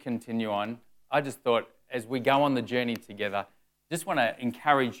 as you continue on, I just thought as we go on the journey together, just want to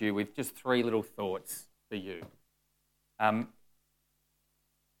encourage you with just 3 little thoughts for you.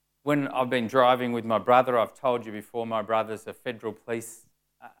 When I've been driving with my brother, I've told you before, my brother's a federal police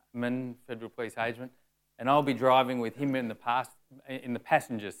agent, and I'll be driving with him in the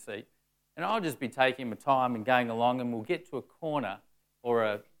passenger seat, and I'll just be taking my time and going along, and we'll get to a corner or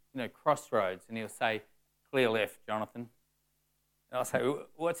a crossroads, and he'll say, "Clear left, Jonathan." And I'll say,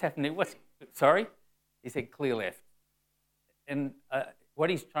 "What's happening? Sorry?" He said, "Clear left." And what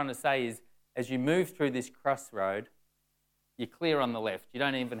he's trying to say is, as you move through this crossroad, you're clear on the left. You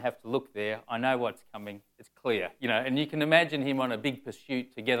don't even have to look there. I know what's coming. It's clear, and you can imagine him on a big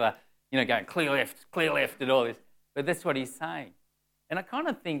pursuit together, going clear left and all this. But that's what he's saying. And I kind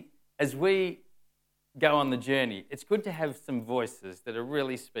of think as we go on the journey, it's good to have some voices that are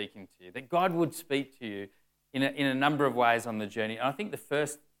really speaking to you, that God would speak to you in a number of ways on the journey. And I think the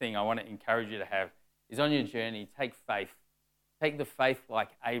first thing I want to encourage you to have is on your journey, take faith. Take the faith like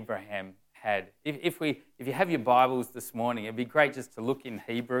Abraham had. If you have your Bibles this morning, it'd be great just to look in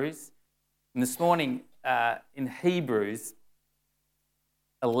Hebrews. And this morning in Hebrews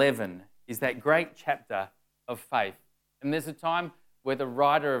 11 is that great chapter of faith. And there's a time where the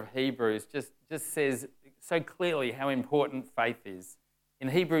writer of Hebrews just says so clearly how important faith is. In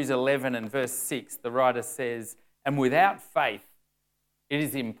Hebrews 11 and verse 6, the writer says, "And without faith, it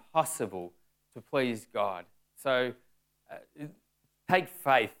is impossible to please God." So take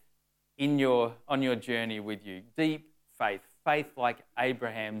faith on your journey with you. Deep faith like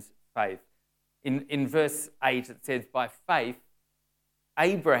Abraham's faith. In verse 8 it says, "By faith,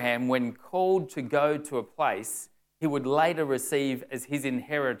 Abraham, when called to go to a place he would later receive as his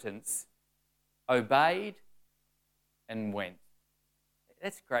inheritance, obeyed and went."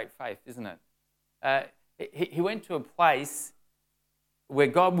 That's great faith, isn't it? He went to a place where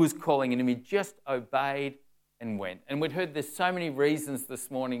God was calling him. He just obeyed and went. And we'd heard there's so many reasons this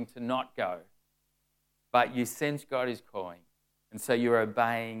morning to not go, but you sense God is calling, and so you're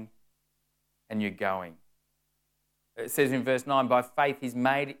obeying and you're going. It says in verse 9, "By faith he's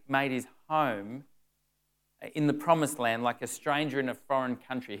made his home in the promised land like a stranger in a foreign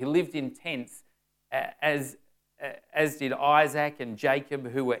country." He lived in tents as did Isaac and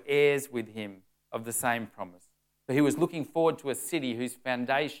Jacob, who were heirs with him of the same promise. For he was looking forward to a city whose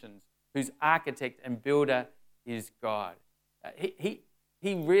foundations, whose architect and builder is God. He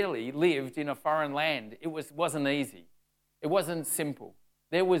really lived in a foreign land. It wasn't easy. It wasn't simple.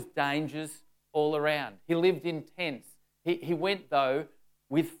 There was dangers all around. He lived in tents. He went, though,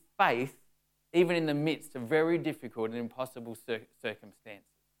 with faith, even in the midst of very difficult and impossible circumstances.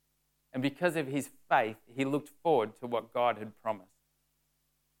 And because of his faith, he looked forward to what God had promised.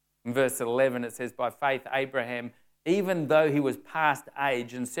 In verse 11, it says, "By faith, Abraham, even though he was past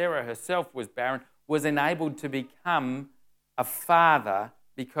age and Sarah herself was barren, was enabled to become a father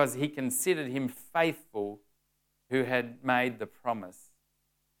because he considered him faithful who had made the promise.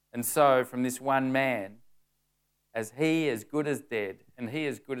 And so from this one man, as he as good as dead, and he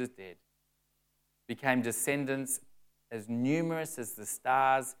as good as dead, became descendants as numerous as the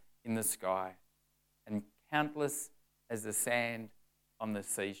stars in the sky and countless as the sand on the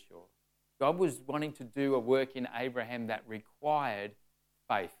seashore." God was wanting to do a work in Abraham that required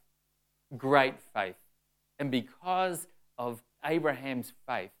faith, great faith. And because of Abraham's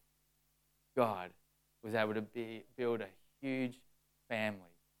faith, God was able to build a huge family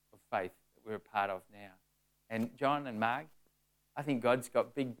of faith that we're a part of now. And John and Mark, I think God's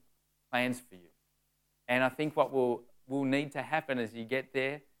got big plans for you. And I think what will need to happen as you get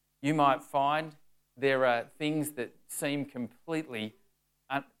there, you might find there are things that seem completely,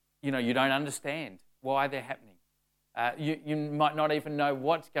 you don't understand why they're happening. You might not even know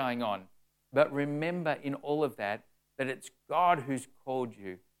what's going on. But remember in all of that it's God who's called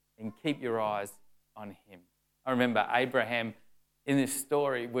you, and keep your eyes on him. I remember Abraham in this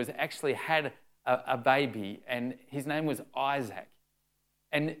story had a baby, and his name was Isaac.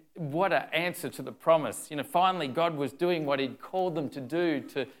 And what an answer to the promise. Finally God was doing what he'd called them to do,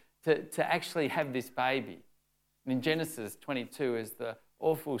 to actually have this baby. And in Genesis 22 is the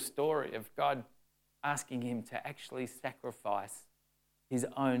awful story of God asking him to actually sacrifice his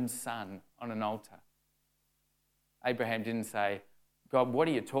own son on an altar. Abraham didn't say, God, what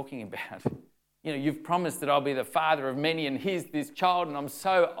are you talking about? You've promised that I'll be the father of many, and here's this child, and I'm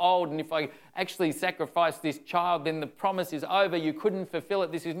so old, and if I actually sacrifice this child, then the promise is over. You couldn't fulfill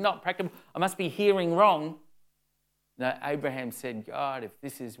it. This is not practical. I must be hearing wrong. No, Abraham said, God, if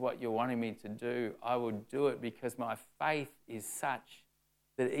this is what you're wanting me to do, I will do it, because my faith is such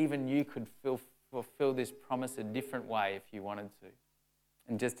that even you could fulfill this promise a different way if you wanted to.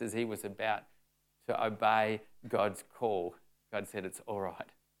 And just as he was about to obey God's call, God said, it's all right.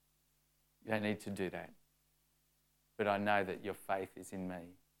 You don't need to do that. But I know that your faith is in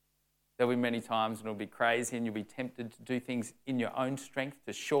me. There'll be many times when it'll be crazy and you'll be tempted to do things in your own strength,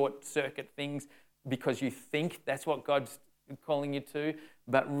 to short circuit things because you think that's what God's calling you to,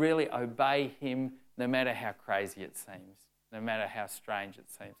 but really obey him no matter how crazy it seems, no matter how strange it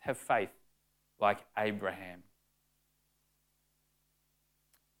seems. Have faith like Abraham.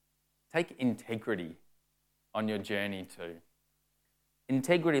 Take integrity on your journey too.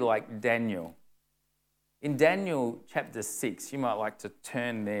 Integrity like Daniel. In Daniel chapter 6, you might like to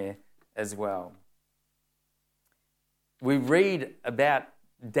turn there as well. We read about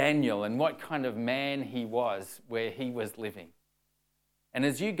Daniel and what kind of man he was where he was living. And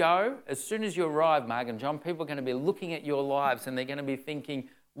as you go, as soon as you arrive, Mark and John, people are going to be looking at your lives and they're going to be thinking,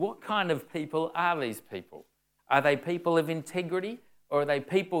 what kind of people are these people? Are they people of integrity? Or are they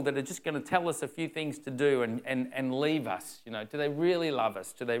people that are just going to tell us a few things to do and leave us? Do they really love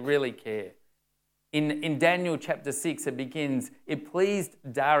us? Do they really care? In Daniel chapter 6, it begins, it pleased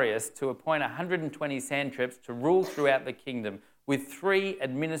Darius to appoint 120 satraps to rule throughout the kingdom, with 3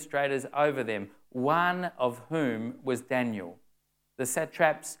 administrators over them, one of whom was Daniel. The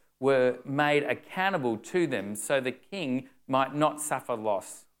satraps were made accountable to them so the king might not suffer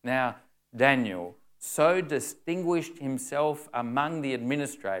loss. Now, Daniel so distinguished himself among the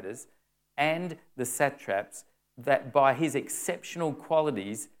administrators and the satraps that by his exceptional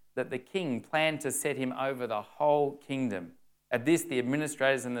qualities that the king planned to set him over the whole kingdom. At this, the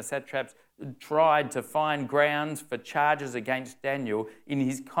administrators and the satraps tried to find grounds for charges against Daniel in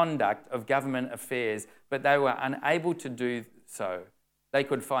his conduct of government affairs, but they were unable to do so. They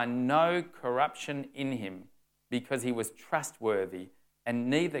could find no corruption in him because he was trustworthy and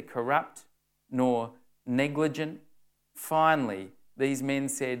neither corrupt nor negligent. Finally, these men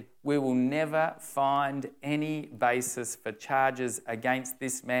said, we will never find any basis for charges against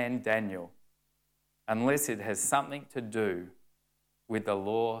this man Daniel unless it has something to do with the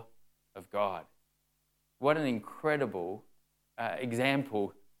law of God. What an incredible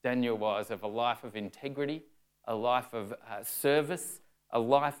example Daniel was of a life of integrity, a life of service, a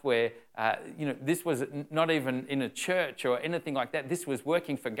life where, this was not even in a church or anything like that. This was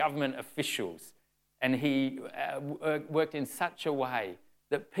working for government officials. And he worked in such a way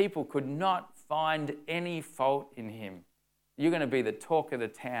that people could not find any fault in him. You're going to be the talk of the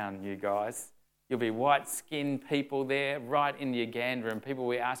town, you guys. You'll be white-skinned people there, right in Uganda, and people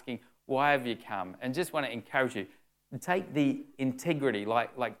will be asking, why have you come? And just want to encourage you, take the integrity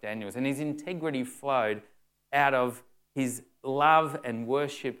like Daniel's. And his integrity flowed out of his love and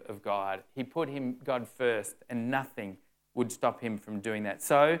worship of God. He put God first, and nothing would stop him from doing that.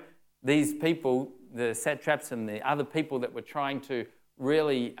 So these people, the satraps and the other people that were trying to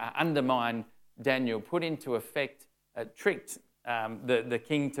really undermine Daniel, put into effect, tricked the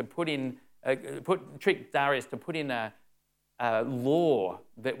king to tricked Darius to put in a law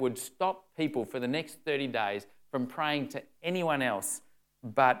that would stop people for the next 30 days from praying to anyone else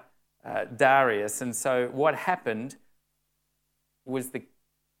but Darius. And so what happened was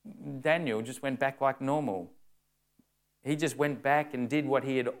Daniel just went back like normal. He just went back and did what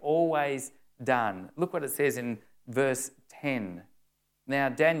he had always done. Look what it says in verse 10. Now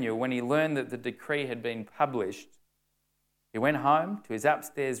Daniel, when he learned that the decree had been published, he went home to his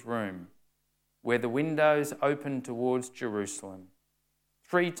upstairs room where the windows opened towards Jerusalem.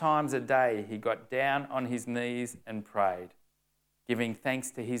 3 times a day he got down on his knees and prayed, giving thanks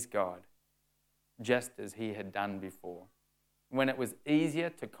to his God, just as he had done before. When it was easier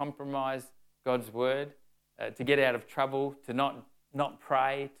to compromise God's word, to get out of trouble, to not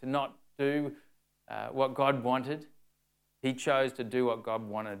pray, to not do what God wanted, he chose to do what God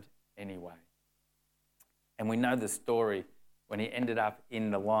wanted anyway. And we know the story when he ended up in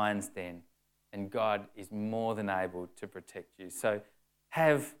the lion's den, and God is more than able to protect you. So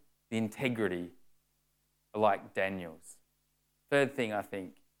have the integrity like Daniel's. Third thing, I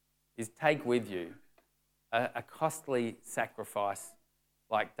think, is take with you a costly sacrifice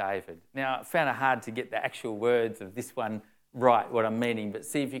like David. Now, I found it hard to get the actual words of this one right, what I'm meaning, but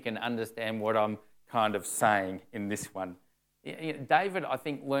see if you can understand what I'm kind of saying in this one. David, I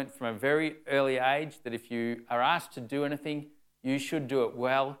think, learnt from a very early age that if you are asked to do anything, you should do it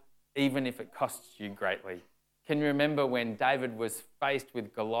well, even if it costs you greatly. Can you remember when David was faced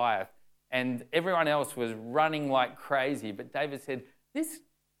with Goliath and everyone else was running like crazy, but David said, this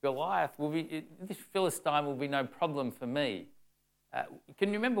Philistine will be no problem for me. Can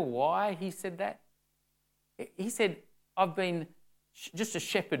you remember why he said that? He said, I've been just a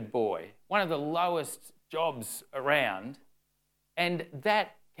shepherd boy, one of the lowest jobs around, and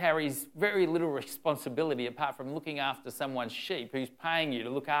that carries very little responsibility apart from looking after someone's sheep who's paying you to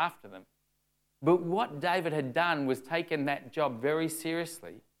look after them. But what David had done was taken that job very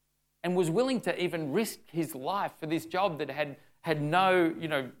seriously and was willing to even risk his life for this job that had no,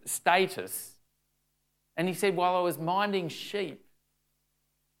 status. And he said, while I was minding sheep,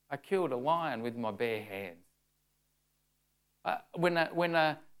 I killed a lion with my bare hands. When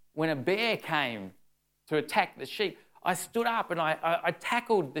a bear came to attack the sheep, I stood up and I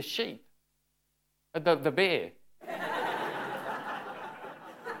tackled the sheep, the bear.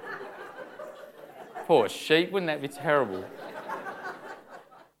 Poor sheep, wouldn't that be terrible?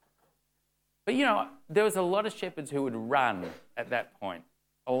 But there was a lot of shepherds who would run at that point.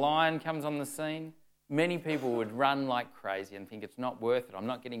 A lion comes on the scene, many people would run like crazy and think it's not worth it, I'm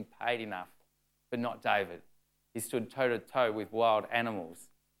not getting paid enough. But not David. He stood toe to toe with wild animals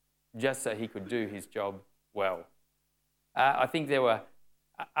just so he could do his job well. I think there were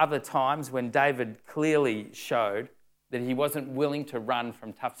other times when David clearly showed that he wasn't willing to run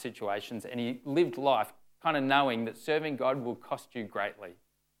from tough situations, and he lived life kind of knowing that serving God will cost you greatly,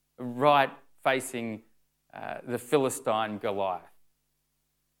 right facing the Philistine Goliath.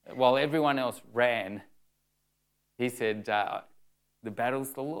 While everyone else ran, he said, the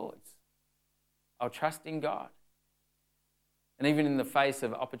battle's the Lord's. I'll trust in God. And even in the face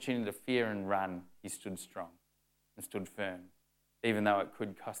of opportunity to fear and run, he stood strong and stood firm, even though it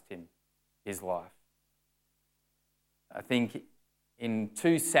could cost him his life. I think in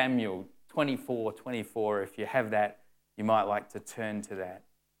 2 Samuel 24, if you have that, you might like to turn to that.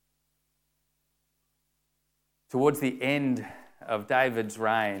 Towards the end of David's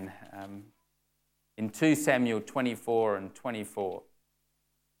reign, in 2 Samuel 24 and 24,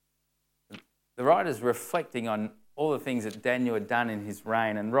 the writer's reflecting on all the things that Daniel had done in his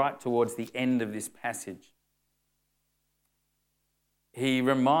reign, and right towards the end of this passage, he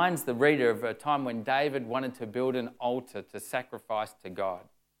reminds the reader of a time when David wanted to build an altar to sacrifice to God.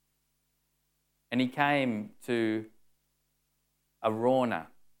 And he came to Araunah.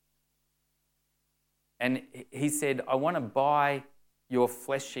 And he said, I want to buy your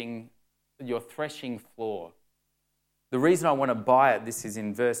threshing floor. The reason I want to buy it, this is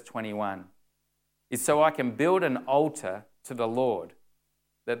in verse 21, is so I can build an altar to the Lord,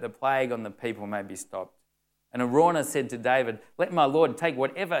 that the plague on the people may be stopped. And Araunah said to David, let my Lord take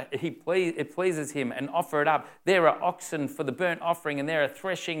whatever it pleases him and offer it up. There are oxen for the burnt offering, and there are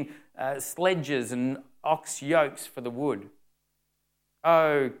threshing sledges and ox yokes for the wood.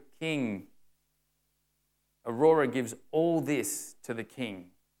 O king, Araunah gives all this to the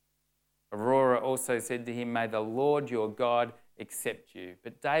king. Araunah also said to him, may the Lord your God accept you.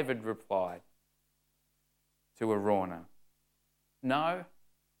 But David replied to Araunah, no,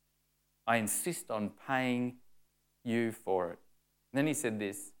 I insist on paying you for it. And then he said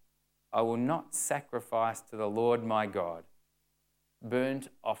this, I will not sacrifice to the Lord my God burnt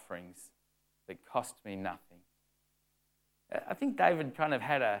offerings that cost me nothing. I think David kind of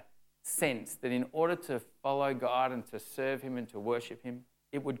had a sense that in order to follow God and to serve him and to worship him,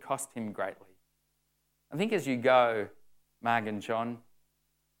 it would cost him greatly. I think as you go, Marg and John,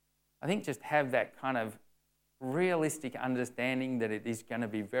 I think just have that kind of realistic understanding that it is going to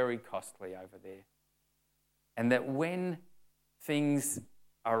be very costly over there. And that when things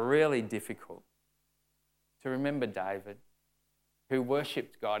are really difficult, to remember David, who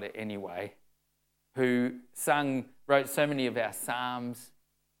worshipped God anyway, who wrote so many of our psalms,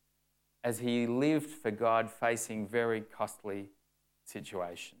 as he lived for God, facing very costly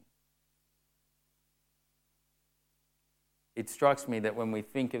situations. It strikes me that when we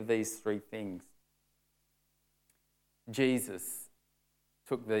think of these three things, Jesus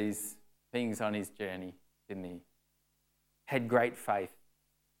took these things on his journey, didn't he? Had great faith.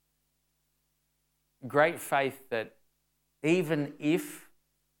 Great faith that even if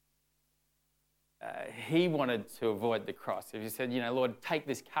he wanted to avoid the cross, if he said, Lord, take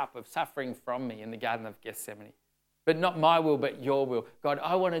this cup of suffering from me in the Garden of Gethsemane, but not my will, but your will. God,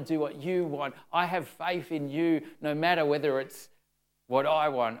 I want to do what you want. I have faith in you, no matter whether it's what I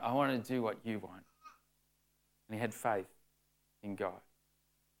want to do what you want. And he had faith in God.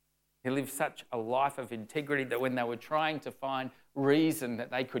 He lived such a life of integrity that when they were trying to find reason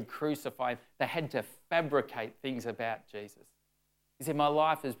that they could crucify him, they had to fabricate things about Jesus. He said, my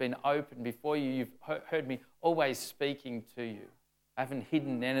life has been open before you. You've heard me always speaking to you. I haven't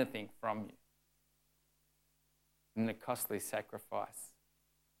hidden anything from you. In a costly sacrifice,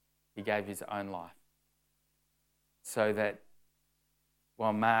 he gave his own life so that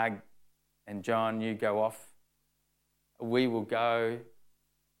while Marg and John, you go off, we will go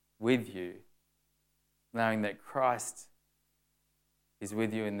with you, knowing that Christ is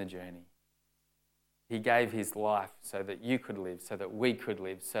with you in the journey. He gave his life so that you could live, so that we could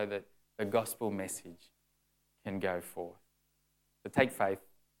live, so that the gospel message can go forth. So take faith,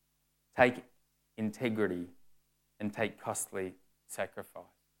 take integrity, and take costly sacrifice.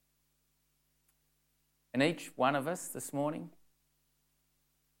 And each one of us this morning,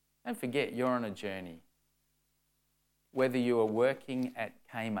 don't forget you're on a journey. Whether you are working at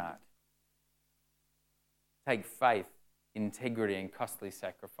Kmart, take faith, integrity, and costly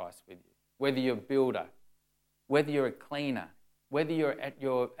sacrifice with you. Whether you're a builder, whether you're a cleaner, whether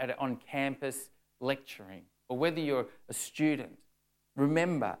you're on campus lecturing, or whether you're a student,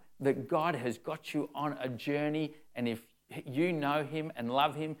 remember that God has got you on a journey, and if you know him and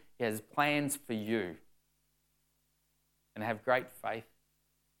love him, he has plans for you. And have great faith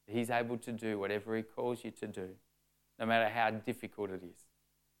that he's able to do whatever he calls you to do, no matter how difficult it is.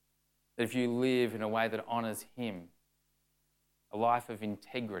 That if you live in a way that honours him, a life of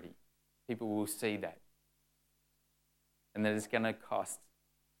integrity, people will see that. And that it's going to cost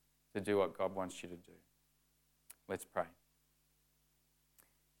to do what God wants you to do. Let's pray.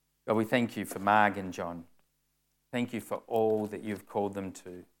 God, we thank you for Marg and John. Thank you for all that you've called them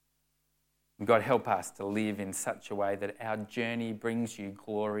to. And God, help us to live in such a way that our journey brings you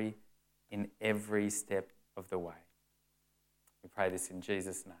glory in every step of the way. We pray this in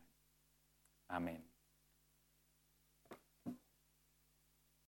Jesus' name. Amen.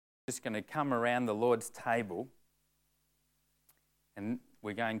 Just going to come around the Lord's table, and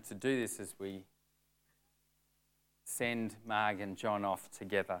we're going to do this as we send Marg and John off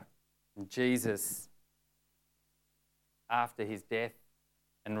together. And Jesus, after his death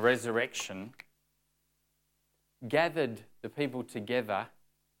and resurrection, gathered the people together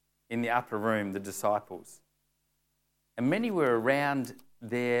in the upper room, the disciples. And many were around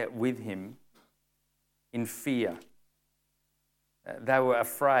there with him in fear. They were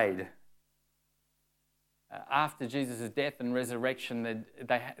afraid. After Jesus' death and resurrection,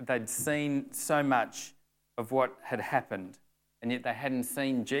 they'd seen so much of what had happened, and yet they hadn't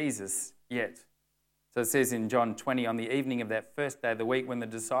seen Jesus yet. So it says in John 20, on the evening of that first day of the week, when the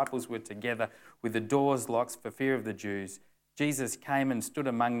disciples were together with the doors locked for fear of the Jews, Jesus came and stood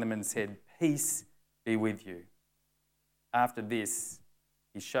among them and said, "Peace be with you." After this,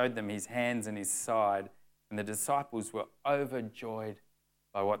 he showed them his hands and his side, and the disciples were overjoyed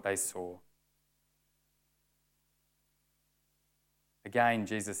by what they saw. Again,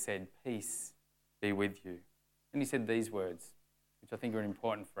 Jesus said, "Peace be with you." And he said these words, which I think are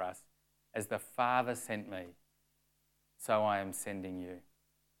important for us. "As the Father sent me, so I am sending you."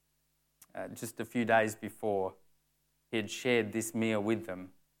 Just a few days before, he had shared this meal with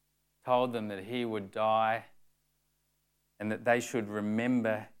them, told them that he would die and that they should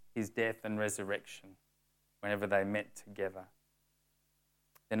remember his death and resurrection whenever they met together.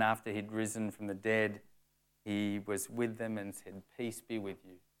 Then after he'd risen from the dead, he was with them and said, "Peace be with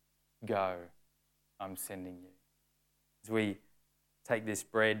you. Go, I'm sending you." As we take this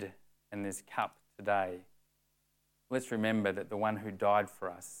bread and this cup today, let's remember that the one who died for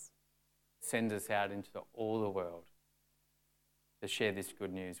us sends us out into all the world to share this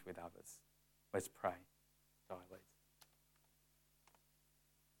good news with others. Let's pray. Dilate.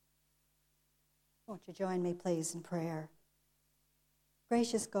 Won't you join me, please, in prayer?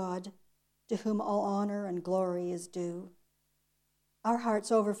 Gracious God, to whom all honor and glory is due, our hearts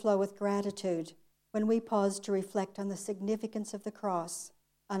overflow with gratitude when we pause to reflect on the significance of the cross,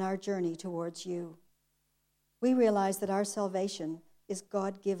 on our journey towards you. We realize that our salvation is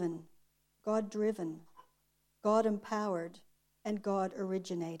God-given, God-driven, God-empowered, and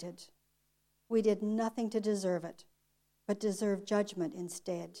God-originated. We did nothing to deserve it, but deserve judgment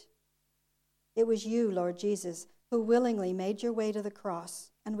instead. It was you, Lord Jesus, who willingly made your way to the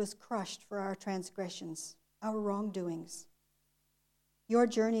cross and was crushed for our transgressions, our wrongdoings. Your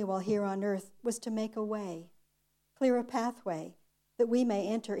journey while here on earth was to make a way, clear a pathway, that we may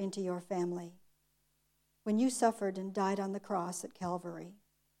enter into your family. When you suffered and died on the cross at Calvary,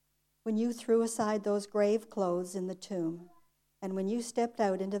 when you threw aside those grave clothes in the tomb, and when you stepped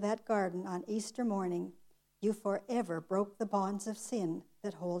out into that garden on Easter morning, you forever broke the bonds of sin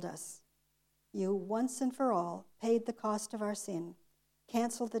that hold us. You, once and for all, paid the cost of our sin,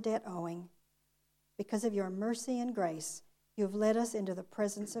 canceled the debt owing. Because of your mercy and grace, you have led us into the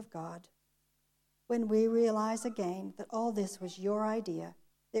presence of God. When we realize again that all this was your idea,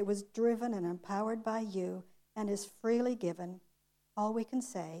 it was driven and empowered by you and is freely given, all we can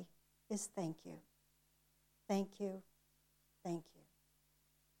say is thank you. Thank you. Thank you.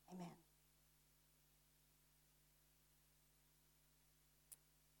 Amen.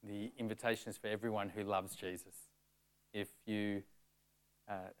 The invitation is for everyone who loves Jesus. If you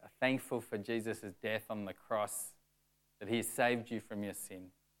are thankful for Jesus' death on the cross, that he has saved you from your sin,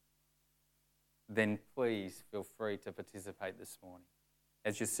 then please feel free to participate this morning.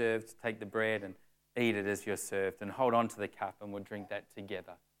 As you're served, take the bread and eat it as you're served, and hold on to the cup, and we'll drink that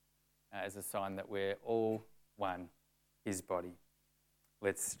together as a sign that we're all one, his body.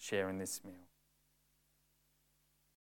 Let's share in this meal.